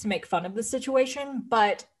acts to make fun of the situation,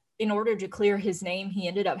 but in order to clear his name, he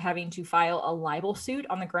ended up having to file a libel suit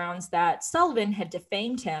on the grounds that Sullivan had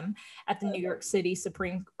defamed him at the New York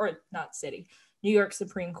Supreme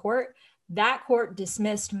Court. That court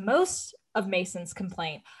dismissed most of Mason's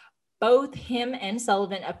complaint. Both him and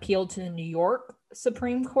Sullivan appealed to the New York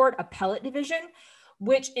Supreme Court Appellate Division,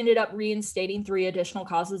 which ended up reinstating 3 additional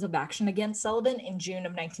causes of action against Sullivan in June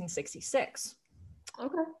of 1966.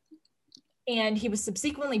 Okay. And he was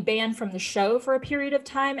subsequently banned from the show for a period of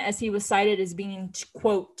time as he was cited as being,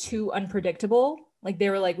 quote, too unpredictable. Like, they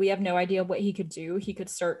were like, we have no idea what he could do. He could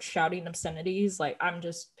start shouting obscenities. Like, I'm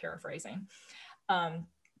just paraphrasing.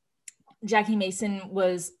 Jackie Mason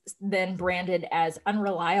was then branded as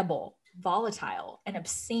unreliable, volatile, and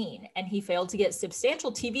obscene, and he failed to get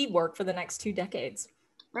substantial TV work for the next 2 decades.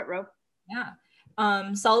 Ruh-roh. Yeah.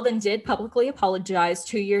 Sullivan did publicly apologize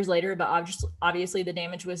 2 years later, but obviously the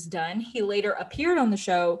damage was done. He later appeared on the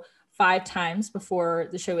show 5 times before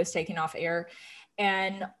the show was taken off air.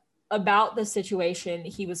 And about the situation,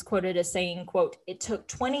 he was quoted as saying, quote, "It took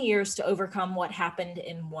 20 years to overcome what happened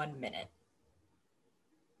in 1 minute."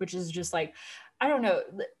 Which is just like, I don't know,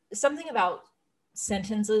 something about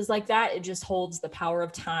sentences like that, it just holds the power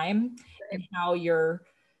of time and how your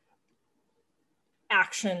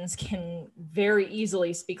actions can very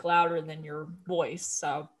easily speak louder than your voice.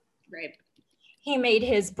 So Right. he made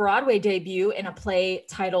his Broadway debut in a play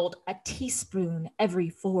titled A Teaspoon Every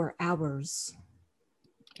 4 Hours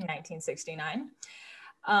in 1969.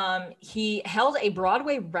 He held a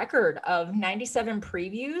Broadway record of 97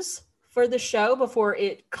 previews for the show before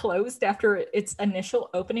it closed after its initial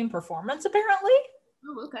opening performance, apparently.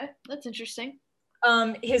 Oh, okay. That's interesting.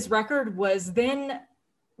 His record was then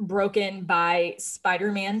broken by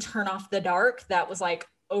Spider-Man Turn Off the Dark. That was like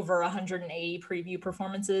over 180 preview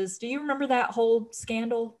performances. Do you remember that whole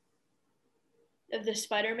scandal? Of the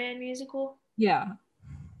Spider-Man musical? Yeah.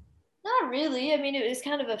 Not really. I mean, it was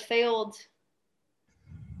kind of a failed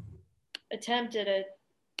attempt at a,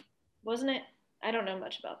 wasn't it? I don't know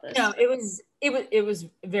much about this. No, it was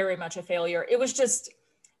very much a failure. It was just,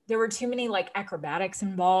 there were too many like acrobatics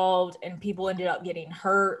involved and people ended up getting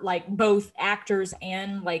hurt, like both actors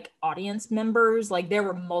and like audience members. Like, there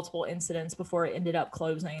were multiple incidents before it ended up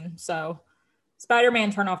closing. So Spider-Man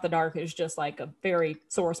Turn Off the Dark is just like a very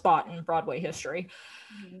sore spot in Broadway history.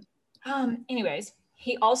 Anyways,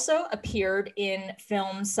 he also appeared in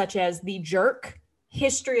films such as The Jerk,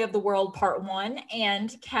 History of the World Part 1, and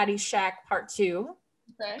Caddyshack Part 2.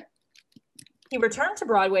 Okay. He returned to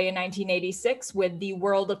Broadway in 1986 with The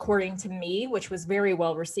World According to Me, which was very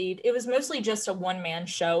well received. It was mostly just a one-man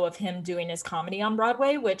show of him doing his comedy on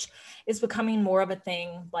Broadway, which is becoming more of a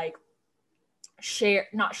thing. Like, Cher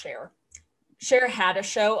had a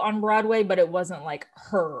show on Broadway, but it wasn't like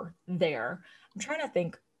her there. I'm trying to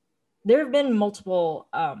think. There have been multiple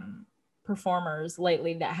performers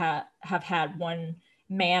lately that have had one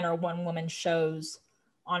man or one woman shows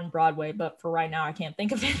on Broadway, but for right now I can't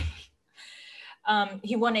think of any.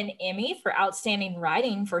 He won an Emmy for outstanding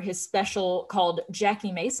writing for his special called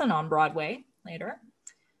Jackie Mason on Broadway later.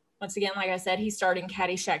 Once again, like I said, he starred in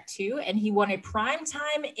Caddyshack 2, and he won a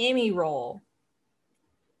Primetime Emmy role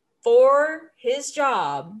for his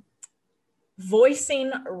job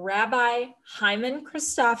voicing Rabbi Hyman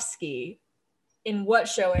Kristofsky in what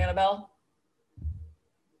show, Annabelle?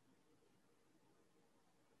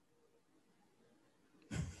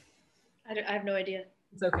 I have no idea.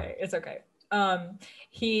 It's okay.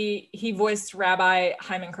 He voiced Rabbi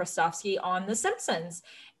Hyman Kristofsky on The Simpsons,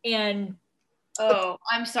 and Oh,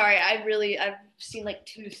 I'm sorry. I've seen like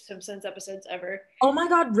 2 Simpsons episodes ever. Oh my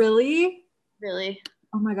God, really? Really?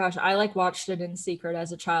 Oh my gosh, I like watched it in secret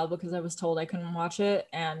as a child because I was told I couldn't watch it.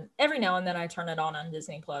 And every now and then I turn it on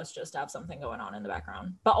Disney Plus just to have something going on in the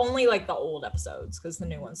background, but only like the old episodes because the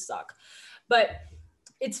new ones suck. But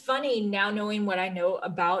it's funny now knowing what I know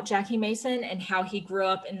about Jackie Mason and how he grew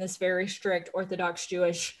up in this very strict Orthodox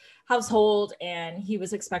Jewish household and he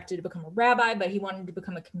was expected to become a rabbi, but he wanted to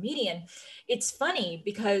become a comedian. It's funny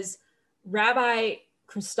because Rabbi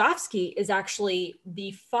Krustovsky is actually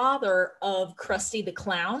the father of Krusty the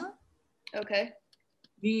Clown. Okay.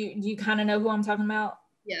 Do you kind of know who I'm talking about?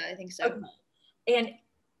 Yeah, I think so. Okay. And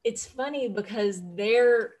it's funny because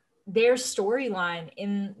their storyline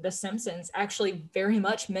in The Simpsons actually very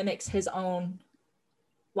much mimics his own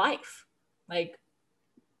life. Like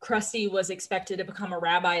Krusty was expected to become a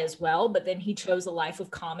rabbi as well, but then he chose a life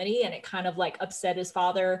of comedy and it kind of like upset his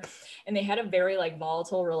father. And they had a very like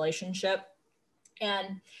volatile relationship.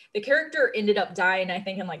 And the character ended up dying, I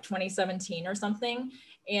think, in like 2017 or something.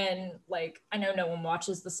 And like, I know no one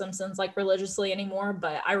watches The Simpsons like religiously anymore,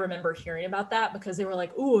 but I remember hearing about that because they were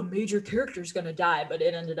like, oh, a major character's gonna die, but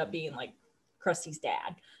it ended up being like Krusty's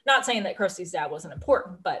dad. Not saying that Krusty's dad wasn't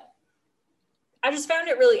important, but I just found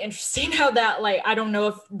it really interesting how that, like, I don't know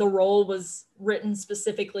if the role was written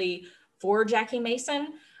specifically for Jackie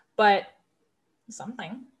Mason, but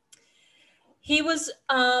something. He was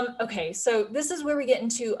okay, so this is where we get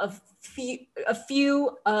into a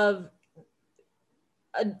few of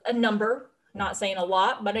a number, not saying a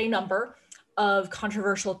lot, but a number of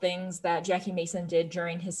controversial things that Jackie Mason did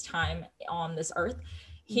during his time on this earth.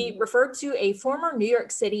 He referred to a former New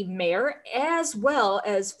York City mayor as well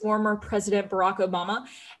as former President Barack Obama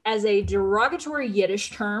as a derogatory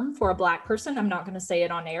Yiddish term for a Black person. I'm not going to say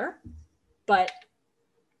it on air, but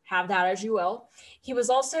have that as you will. He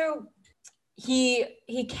was also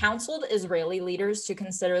he counseled Israeli leaders to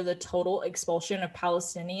consider the total expulsion of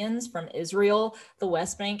Palestinians from Israel, the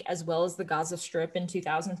West Bank, as well as the Gaza Strip in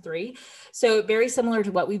 2003. So very similar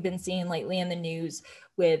to what we've been seeing lately in the news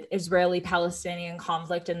with Israeli-Palestinian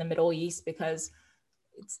conflict in the Middle East, because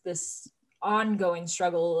it's this ongoing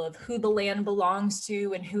struggle of who the land belongs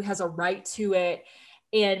to and who has a right to it.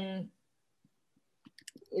 And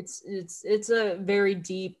it's a very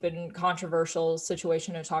deep and controversial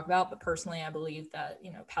situation to talk about, but personally I believe that, you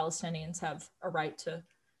know, Palestinians have a right to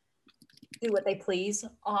do what they please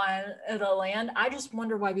on the land. I just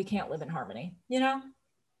wonder why we can't live in harmony, you know?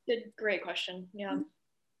 Great question. Yeah.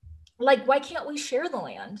 Like, why can't we share the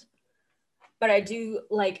land? But I do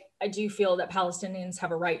feel that Palestinians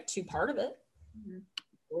have a right to part of it,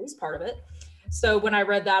 at least part of it. So when I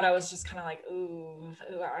read that, I was just kind of like, ooh,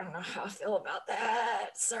 I don't know how I feel about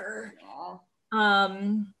that, sir.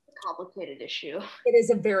 Complicated issue. It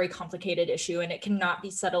is a very complicated issue and it cannot be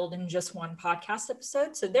settled in just one podcast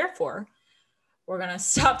episode. So therefore, we're going to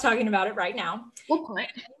stop talking about it right now. Good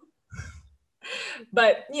point.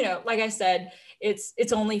 But, you know, like I said,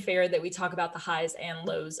 it's only fair that we talk about the highs and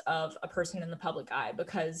lows of a person in the public eye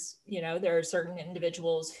because, you know, there are certain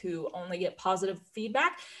individuals who only get positive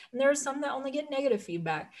feedback and there are some that only get negative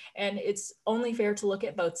feedback. And it's only fair to look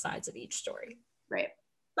at both sides of each story. Right.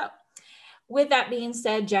 So with that being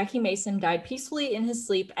said, Jackie Mason died peacefully in his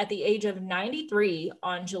sleep at the age of 93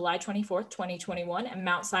 on July 24th, 2021 at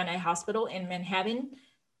Mount Sinai Hospital in Manhattan,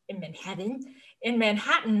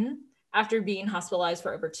 after being hospitalized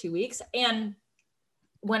for over 2 weeks. And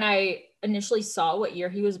when I initially saw what year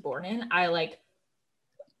he was born in, I like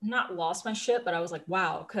not lost my shit, but I was like,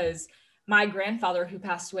 wow, because my grandfather who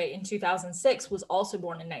passed away in 2006 was also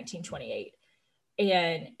born in 1928.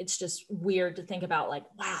 And it's just weird to think about like,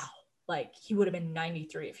 wow, like he would have been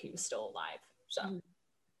 93 if he was still alive. So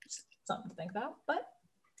just something to think about, but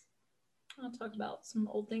I'll talk about some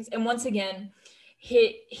old things. And once again,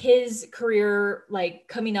 his career, like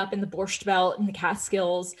coming up in the Borscht Belt and the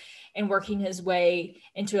Catskills and working his way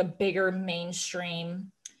into a bigger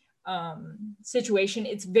mainstream situation,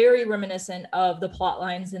 it's very reminiscent of the plot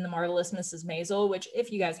lines in The Marvelous Mrs. Maisel, which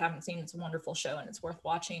if you guys haven't seen, it's a wonderful show and it's worth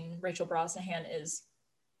watching. Rachel Brosnahan is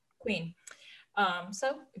queen.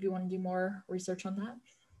 So if you want to do more research on that,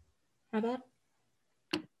 have that.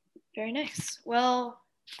 Very nice. Well,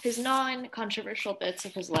 his non-controversial bits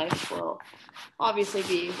of his life will obviously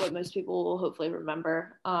be what most people will hopefully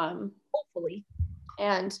remember. Hopefully.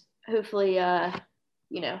 And hopefully,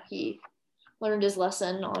 you know, he learned his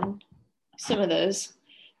lesson on some of those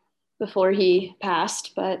before he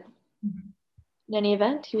passed. But in any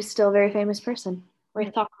event, he was still a very famous person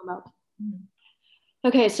worth talking about.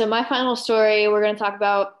 Okay, so my final story, we're going to talk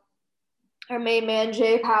about our main man,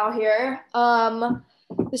 Jay Powell here.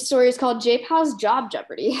 This story is called Jay Powell's Job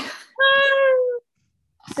Jeopardy.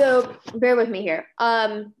 So bear with me here.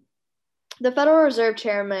 The Federal Reserve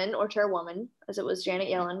Chairman or Chairwoman, as it was Janet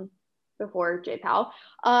Yellen before Jay Powell,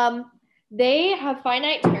 they have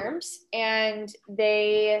finite terms and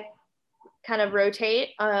they kind of rotate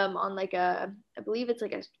on like I believe it's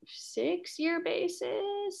like a 6-year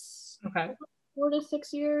basis. Okay. 4 to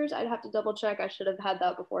 6 years. I'd have to double check. I should have had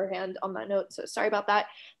that beforehand on my notes, so sorry about that.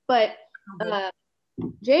 But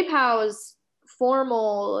Jay Powell's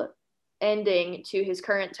formal ending to his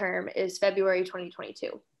current term is February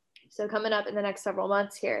 2022. So coming up in the next several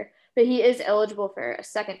months here, but he is eligible for a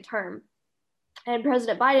second term. And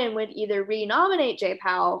President Biden would either renominate Jay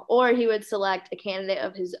Powell or he would select a candidate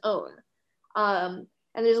of his own. And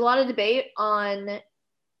there's a lot of debate on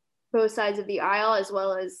both sides of the aisle, as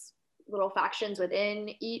well as little factions within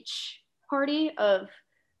each party of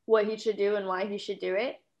what he should do and why he should do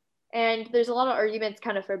it. And there's a lot of arguments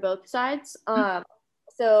kind of for both sides.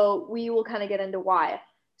 So we will kind of get into why.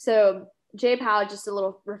 So Jay Powell, just a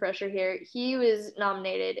little refresher here, he was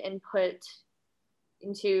nominated and put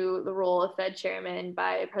into the role of Fed chairman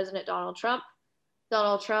by President Donald Trump.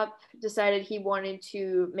 Donald Trump decided he wanted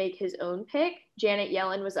to make his own pick. Janet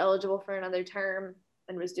Yellen was eligible for another term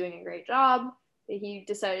and was doing a great job. He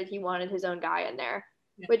decided he wanted his own guy in there,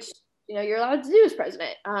 which, you know, you're allowed to do as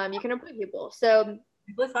president. You can appoint people. So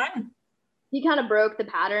fine. He kind of broke the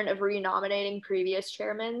pattern of renominating previous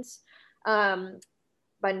chairmen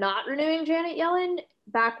by not renewing Janet Yellen.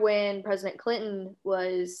 Back when President Clinton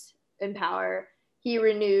was in power, he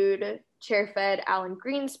renewed Chair Fed Alan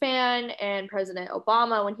Greenspan, and President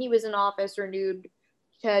Obama, when he was in office, renewed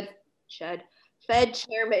Fed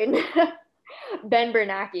Chairman Ben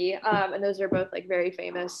Bernanke, and those are both like very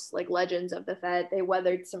famous like legends of the Fed. They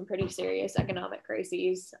weathered some pretty serious economic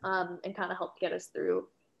crises and kind of helped get us through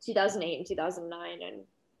 2008 and 2009 and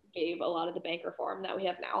gave a lot of the bank reform that we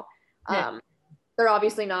have now. They're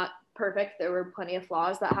obviously not perfect. There were plenty of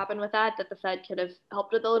flaws that happened with that the Fed could have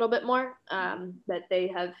helped with a little bit more, but they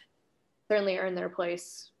have certainly earned their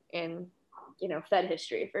place in, you know, Fed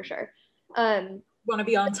history for sure. Want to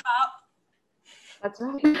be on top? That's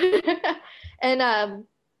right. And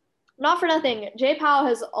not for nothing, Jay Powell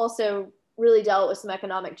has also really dealt with some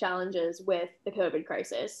economic challenges with the COVID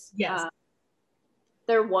crisis. Yes.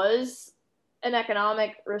 There was an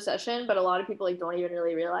economic recession, but a lot of people like don't even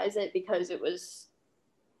really realize it because it was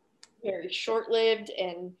very short-lived,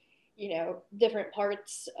 and you know, different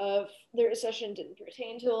parts of the recession didn't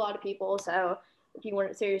pertain to a lot of people. So if you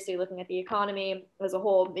weren't seriously looking at the economy as a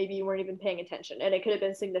whole, maybe you weren't even paying attention, and it could have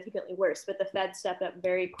been significantly worse. But the Fed stepped up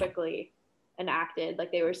very quickly and acted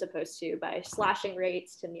like they were supposed to by slashing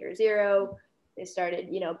rates to near zero. They started,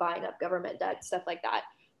 you know, buying up government debt, stuff like that,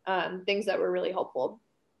 things that were really helpful.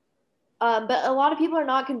 But a lot of people are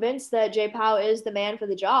not convinced that Jay Powell is the man for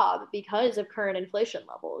the job because of current inflation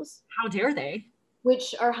levels. How dare they?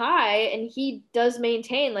 Which are high, and he does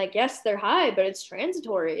maintain, like, yes, they're high, but it's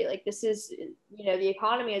transitory. Like, this is, you know, the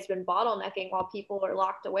economy has been bottlenecking while people are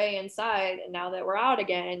locked away inside, and now that we're out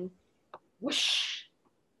again, whoosh.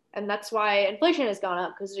 And that's why inflation has gone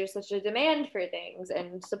up, because there's such a demand for things,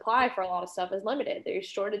 and supply for a lot of stuff is limited. There's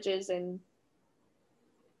shortages in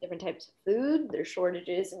different types of food. There's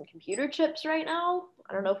shortages in computer chips right now.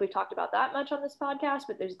 I don't know if we've talked about that much on this podcast,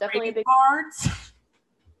 but there's definitely a big cards.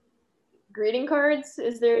 Greeting cards.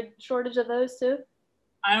 Is there a shortage of those too?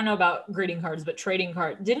 I don't know about greeting cards, but trading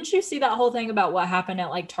cards. Didn't you see that whole thing about what happened at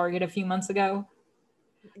like Target a few months ago?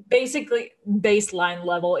 Basically, baseline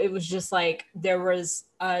level, it was just like there was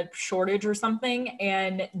a shortage or something,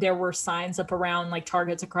 and there were signs up around like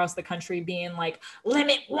Targets across the country being like,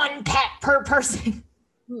 limit 1 pet per person.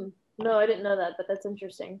 No, I didn't know that, but that's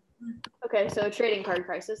interesting. Okay, so trading card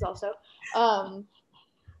crisis also.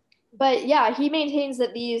 But yeah, he maintains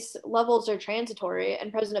that these levels are transitory, and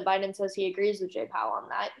President Biden says he agrees with Jay Powell on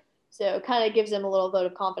that. So kind of gives him a little vote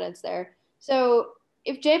of confidence there. So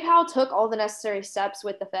if Jay Powell took all the necessary steps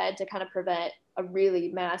with the Fed to kind of prevent a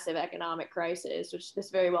really massive economic crisis, which this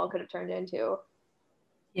very well could have turned into,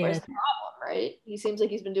 where's the problem, right? He seems like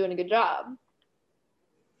he's been doing a good job.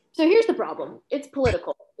 So here's the problem. It's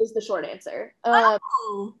political, is the short answer. A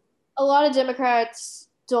lot of Democrats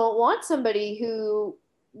don't want somebody who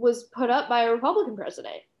was put up by a Republican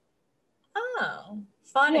president. Oh,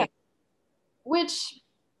 funny. Yeah. Which,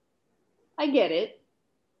 I get it.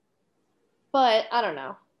 But I don't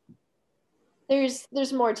know.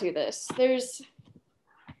 There's more to this. Jay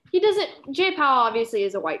Powell obviously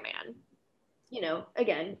is a white man. You know,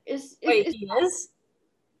 again, he is?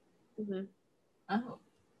 Mm-hmm. Oh.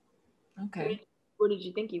 Okay. What did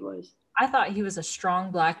you think he was? I thought he was a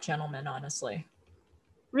strong Black gentleman, honestly.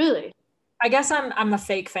 Really? I guess I'm a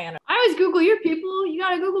fake fan. I always Google your people. You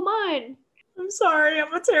gotta Google mine. I'm sorry,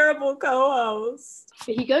 I'm a terrible co-host.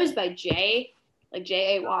 But he goes by Jay, like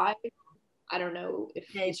Jay. I don't know if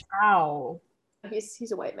Jay Chow.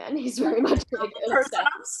 he's a white man. He's very much like a Person,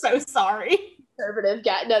 I'm so sorry. conservative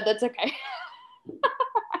guy. No, that's okay.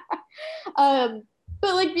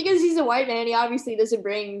 But like because he's a white man, he obviously doesn't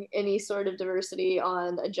bring any sort of diversity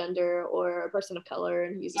on a gender or a person of color,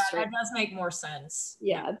 and he's a straight. That does make more sense.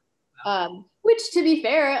 Yeah. Which, to be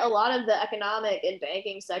fair, a lot of the economic and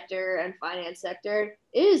banking sector and finance sector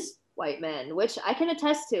is white men, which I can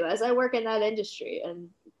attest to as I work in that industry. And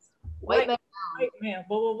white men. White man.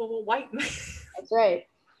 Whoa, white man. That's right.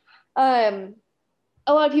 A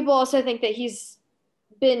lot of people also think that he's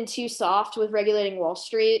been too soft with regulating Wall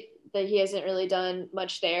Street, that he hasn't really done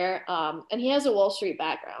much there. And he has a Wall Street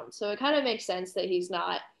background. So it kind of makes sense that he's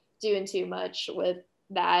not doing too much with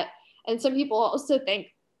that. And some people also think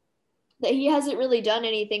that he hasn't really done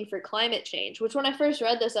anything for climate change, which when I first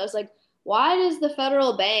read this, I was like, why does the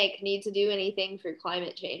federal bank need to do anything for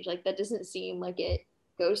climate change? Like, that doesn't seem like it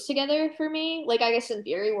goes together for me. Like, I guess in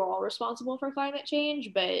theory, we're all responsible for climate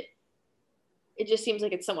change, but it just seems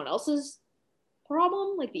like it's someone else's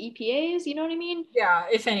problem, like the EPA's, you know what I mean? Yeah,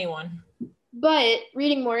 if anyone. But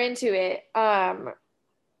reading more into it,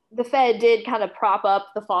 the Fed did kind of prop up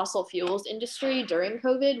the fossil fuels industry during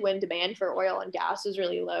COVID when demand for oil and gas was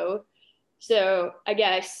really low. So I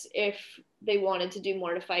guess if they wanted to do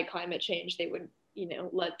more to fight climate change, they would,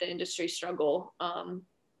 let the industry struggle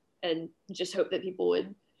and just hope that people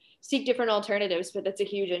would seek different alternatives. But that's a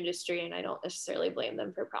huge industry, and I don't necessarily blame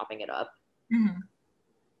them for propping it up. Mm-hmm.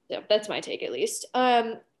 So that's my take, at least.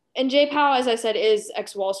 And Jay Powell, as I said, is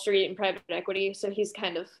ex-Wall Street and private equity. So he's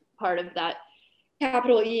kind of part of that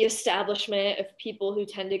capital E establishment of people who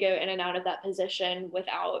tend to go in and out of that position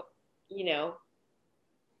without,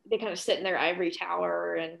 they kind of sit in their ivory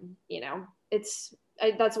tower, and that's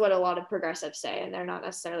what a lot of progressives say, and they're not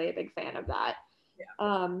necessarily a big fan of that. Yeah.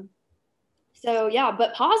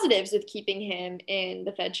 But positives of keeping him in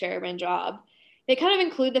the Fed chairman job, they kind of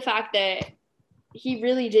include the fact that he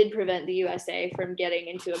really did prevent the USA from getting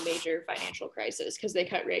into a major financial crisis because they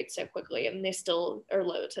cut rates so quickly, and they still are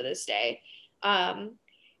low to this day.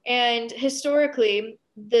 And historically,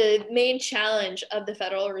 the main challenge of the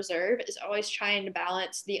Federal Reserve is always trying to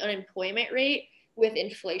balance the unemployment rate with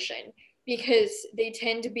inflation, because they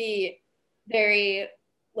tend to be very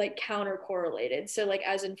counter correlated. So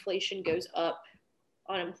as inflation goes up,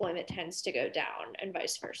 unemployment tends to go down, and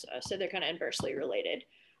vice versa. So they're kind of inversely related,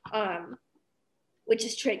 which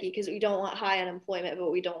is tricky because we don't want high unemployment,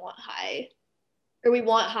 but we want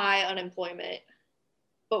high unemployment,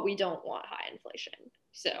 but we don't want high inflation.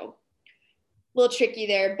 So a little tricky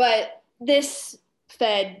there, but this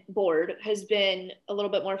Fed board has been a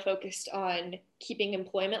little bit more focused on keeping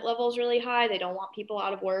employment levels really high. They don't want people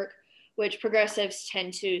out of work, which progressives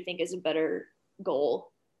tend to think is a better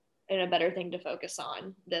goal and a better thing to focus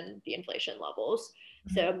on than the inflation levels.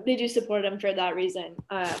 So they do support them for that reason,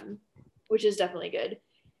 which is definitely good.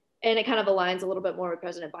 And it kind of aligns a little bit more with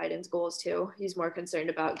President Biden's goals too. He's more concerned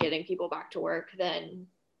about getting people back to work than,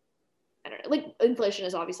 I don't know, inflation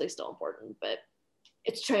is obviously still important, but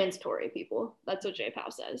it's transitory, people. That's what Jay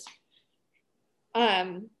Powell says.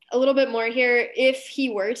 A little bit more here. If he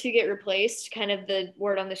were to get replaced, kind of the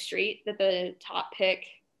word on the street that the top pick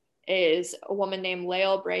is a woman named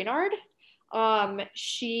Lael Brainard.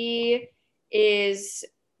 She's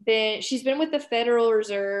been with the Federal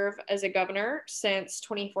Reserve as a governor since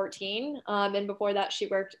 2014. And before that, she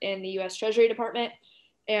worked in the U.S. Treasury Department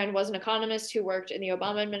and was an economist who worked in the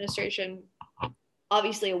Obama administration.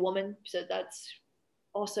 Obviously a woman, so that's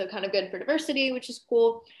also kind of good for diversity, which is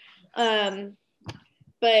cool.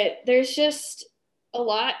 But there's just a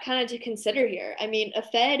lot kind of to consider here. I mean, a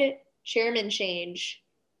Fed chairman change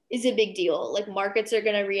is a big deal. Markets are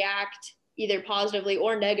going to react either positively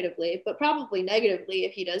or negatively, but probably negatively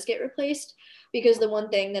if he does get replaced, because the one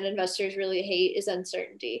thing that investors really hate is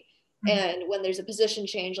uncertainty. Mm-hmm. And when there's a position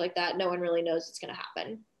change like that, no one really knows what's going to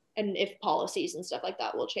happen, and if policies and stuff like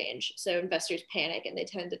that will change. So investors panic and they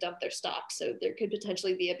tend to dump their stocks. So there could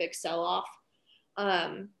potentially be a big sell-off.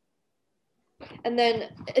 And then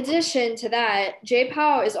in addition to that, Jay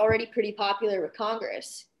Powell is already pretty popular with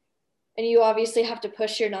Congress. And you obviously have to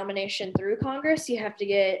push your nomination through Congress. You have to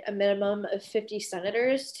get a minimum of 50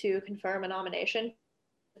 senators to confirm a nomination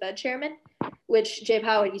for the Fed chairman, which Jay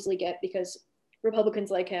Powell would easily get because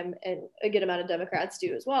Republicans like him and a good amount of Democrats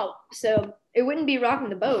do as well. So it wouldn't be rocking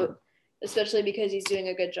the boat, especially because he's doing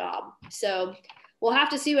a good job. So we'll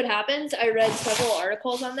have to see what happens. I read several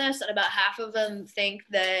articles on this, and about half of them think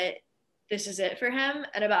that this is it for him,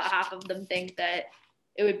 and about half of them think that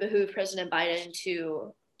it would behoove President Biden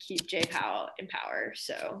to keep Jay Powell in power.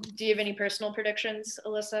 So do you have any personal predictions,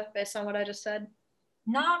 Alyssa, based on what I just said?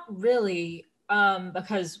 Not really,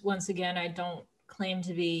 because once again, I don't claim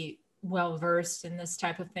to be well versed in this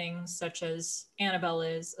type of thing, such as Annabelle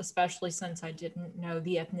is, especially since I didn't know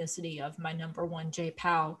the ethnicity of my number one, Jay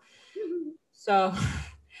Powell. So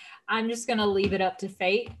I'm just going to leave it up to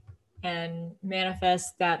fate and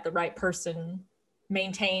manifest that the right person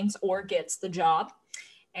maintains or gets the job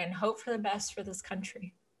and hope for the best for this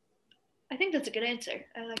country. I think that's a good answer.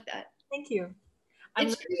 I like that. Thank you. I'm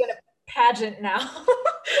going to pageant now.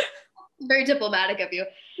 Very diplomatic of you.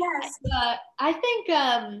 Yes. I think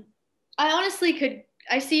I honestly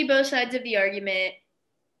I see both sides of the argument,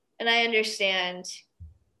 and I understand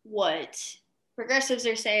what progressives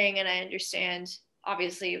are saying, and I understand,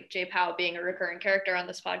 obviously, Jay Powell being a recurring character on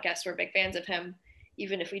this podcast. We're big fans of him,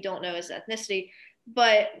 even if we don't know his ethnicity.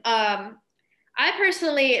 But I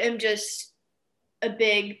personally am just a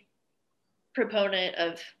big proponent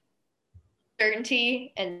of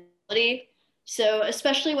certainty and stability. So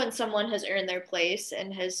especially when someone has earned their place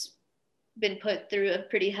and has been put through a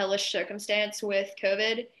pretty hellish circumstance with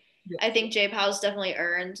COVID, yeah. I think Jay Powell's definitely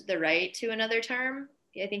earned the right to another term.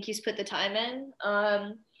 I think he's put the time in.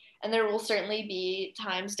 And there will certainly be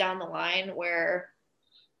times down the line where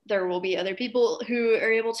there will be other people who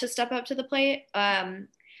are able to step up to the plate.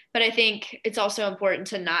 But I think it's also important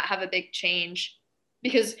to not have a big change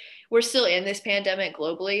because we're still in this pandemic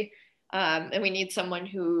globally. And we need someone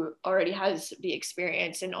who already has the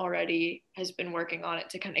experience and already has been working on it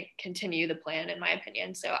to kind of continue the plan, in my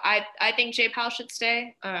opinion. So I think Jay Powell should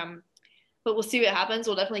stay, but we'll see what happens.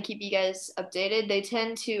 We'll definitely keep you guys updated. They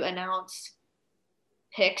tend to announce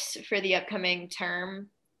picks for the upcoming term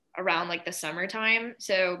around like the summertime.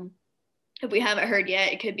 So if we haven't heard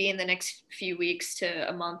yet, it could be in the next few weeks to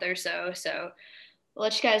a month or so. So we'll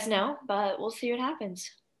let you guys know, but we'll see what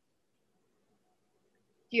happens.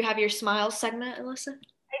 Do you have your smiles segment, Alyssa?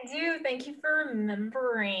 I do. Thank you for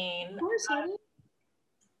remembering. Of course, honey.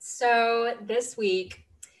 So this week,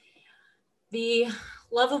 the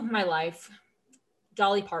love of my life,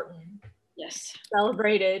 Dolly Parton, yes,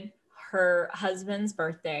 celebrated her husband's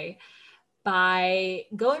birthday by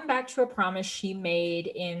going back to a promise she made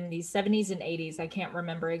in the 70s and 80s. I can't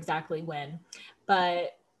remember exactly when,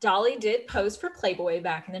 but Dolly did pose for Playboy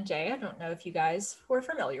back in the day. I don't know if you guys were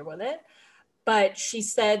familiar with it. But she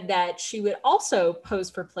said that she would also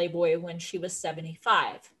pose for Playboy when she was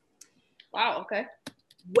 75. Wow, okay.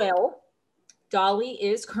 Well, Dolly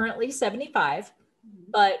is currently 75,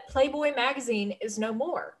 but Playboy magazine is no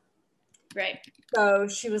more. Right. So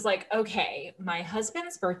she was like, okay, my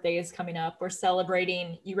husband's birthday is coming up. We're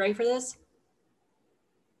celebrating, you ready for this?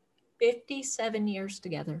 57 years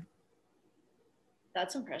together.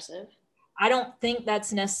 That's impressive. I don't think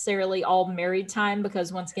that's necessarily all married time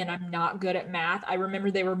because once again, I'm not good at math. I remember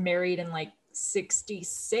they were married in like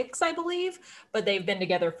 66, I believe, but they've been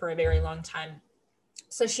together for a very long time.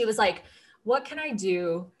 So she was like, what can I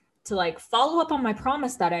do to like follow up on my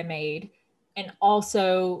promise that I made and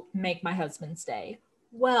also make my husband stay?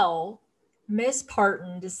 Well, Miss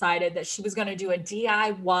Parton decided that she was going to do a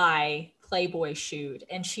DIY Playboy shoot,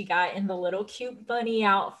 and she got in the little cute bunny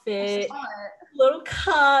outfit, little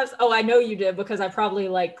cups. Oh, I know you did because I probably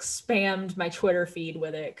like spammed my Twitter feed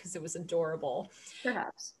with it because it was adorable.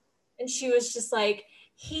 Perhaps. And she was just like,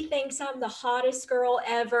 he thinks I'm the hottest girl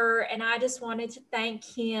ever, and I just wanted to thank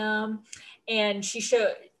him. And she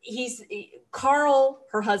showed, Carl,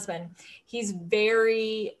 her husband, he's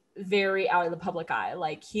very, very out of the public eye.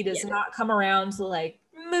 Like he does not come around to like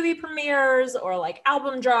movie premieres or like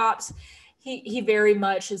album drops. He very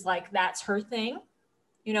much is like, that's her thing.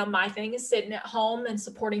 You know, my thing is sitting at home and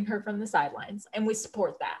supporting her from the sidelines, and we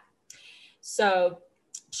support that. So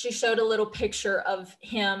she showed a little picture of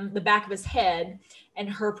him, the back of his head, and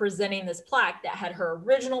her presenting this plaque that had her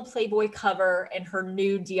original Playboy cover and her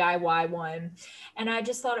new DIY one. And I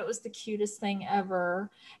just thought it was the cutest thing ever.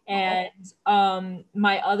 And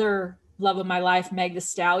my other love of my life, Meg the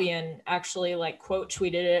Stallion, actually like quote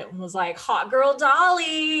tweeted it and was like, hot girl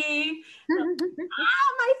Dolly.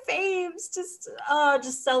 My faves,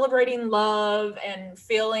 just celebrating love and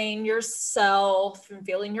feeling yourself and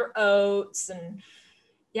feeling your oats. And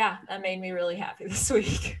yeah, that made me really happy this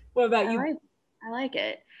week. What about you? I like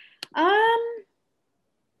it. I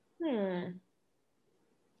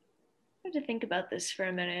have to think about this for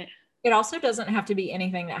a minute. It also doesn't have to be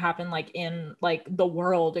anything that happened like in like the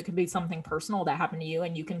world. It could be something personal that happened to you,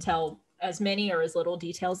 and you can tell as many or as little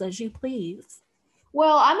details as you please.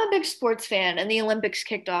 Well, I'm a big sports fan, and the Olympics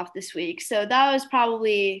kicked off this week, so that was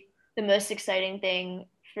probably the the most exciting thing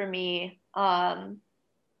for me.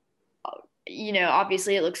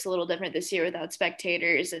 Obviously it looks a little different this year without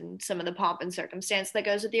spectators and some of the pomp and circumstance that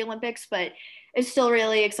goes with the Olympics, but it's still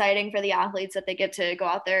really exciting for the athletes that they get to go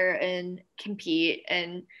out there and compete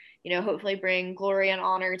and, hopefully bring glory and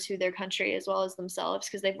honor to their country as well as themselves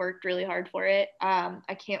because they've worked really hard for it.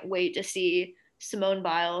 I can't wait to see Simone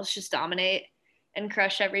Biles just dominate and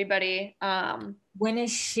crush everybody. When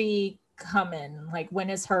is she coming? Like,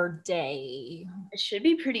 when is her day? It should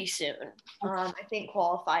be pretty soon. I think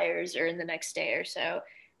qualifiers are in the next day or so.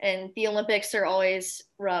 And the Olympics are always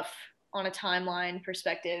rough on a timeline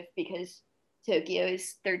perspective because Tokyo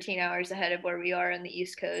is 13 hours ahead of where we are on the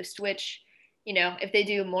East Coast, which, if they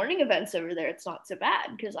do morning events over there, it's not so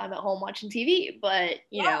bad because I'm at home watching TV. But,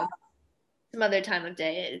 some other time of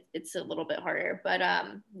day, it's a little bit harder. But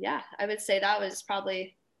yeah, I would say that was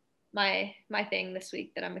probably my thing this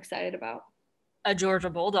week that I'm excited about. A Georgia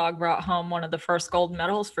Bulldog brought home one of the first gold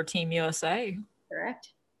medals for Team USA. Correct.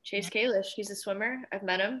 Chase Kalish. He's a swimmer. I've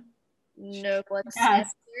met him. No what's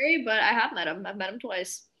necessary, but I have met him. I've met him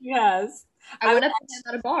twice. Yes. I went up to him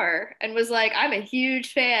at a bar and was like, I'm a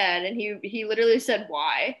huge fan. And he literally said,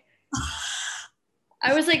 why?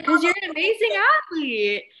 I was like, because you're an amazing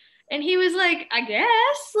athlete. And he was like, I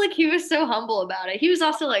guess. Like, he was so humble about it. He was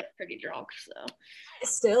also like pretty drunk, so.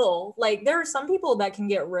 Still, like, there are some people that can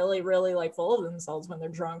get really, really like full of themselves when they're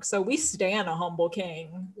drunk. So we stand a humble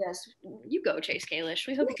king. Yes, you go, Chase Kalish.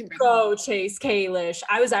 We hope you can go, Chase Kalish.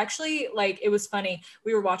 I was actually like, it was funny.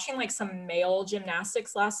 We were watching like some male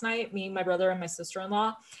gymnastics last night, me, my brother, and my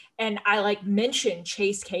sister-in-law. And I like mentioned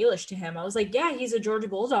Chase Kalish to him. I was like, yeah, he's a Georgia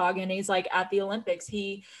Bulldog, and he's like at the Olympics.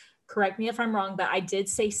 He, correct me if I'm wrong, but I did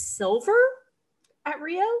say silver at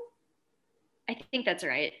Rio. I think that's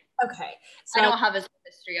right. Okay. So I don't have his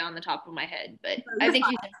history on the top of my head, but I think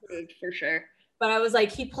he's improved for sure. But I was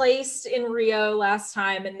like, he placed in Rio last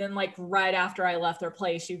time, and then like right after I left their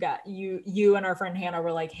place, you and our friend Hannah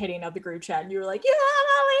were like hitting up the group chat, and you were like, you don't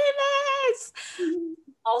believe this.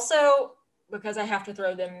 Also, because I have to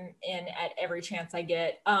throw them in at every chance I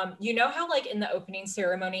get. You know how like in the opening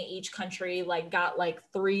ceremony, each country like got like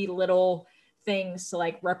 3 little things to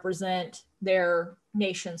like represent their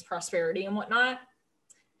nation's prosperity and whatnot.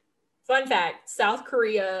 Fun fact, South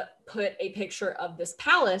Korea put a picture of this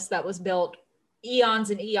palace that was built eons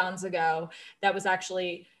and eons ago. That was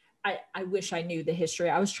actually, I wish I knew the history.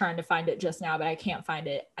 I was trying to find it just now, but I can't find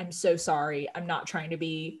it. I'm so sorry. I'm not trying to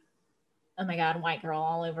be, oh my God, white girl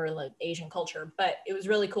all over like Asian culture, but it was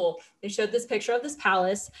really cool. They showed this picture of this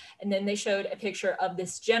palace, and then they showed a picture of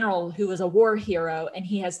this general who was a war hero, and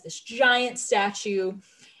he has this giant statue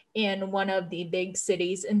in one of the big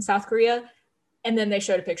cities in South Korea. And then they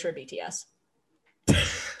showed a picture of BTS. The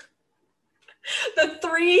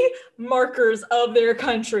 3 markers of their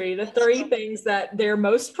country, the 3 things that they're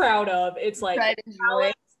most proud of. It's like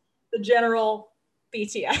the general,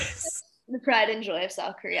 BTS. The pride and joy of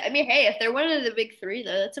South Korea. I mean, hey, if they're one of the big 3,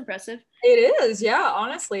 though, that's impressive. It is, yeah.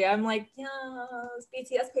 Honestly, I'm like, yes,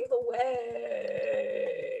 BTS paved the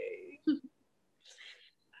way.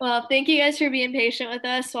 Well, thank you guys for being patient with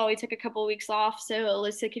us while we took a couple of weeks off so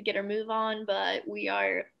Alyssa could get her move on, but we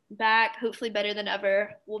are back, hopefully better than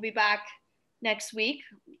ever. We'll be back next week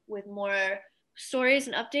with more stories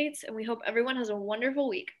and updates, and we hope everyone has a wonderful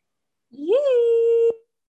week. Yay!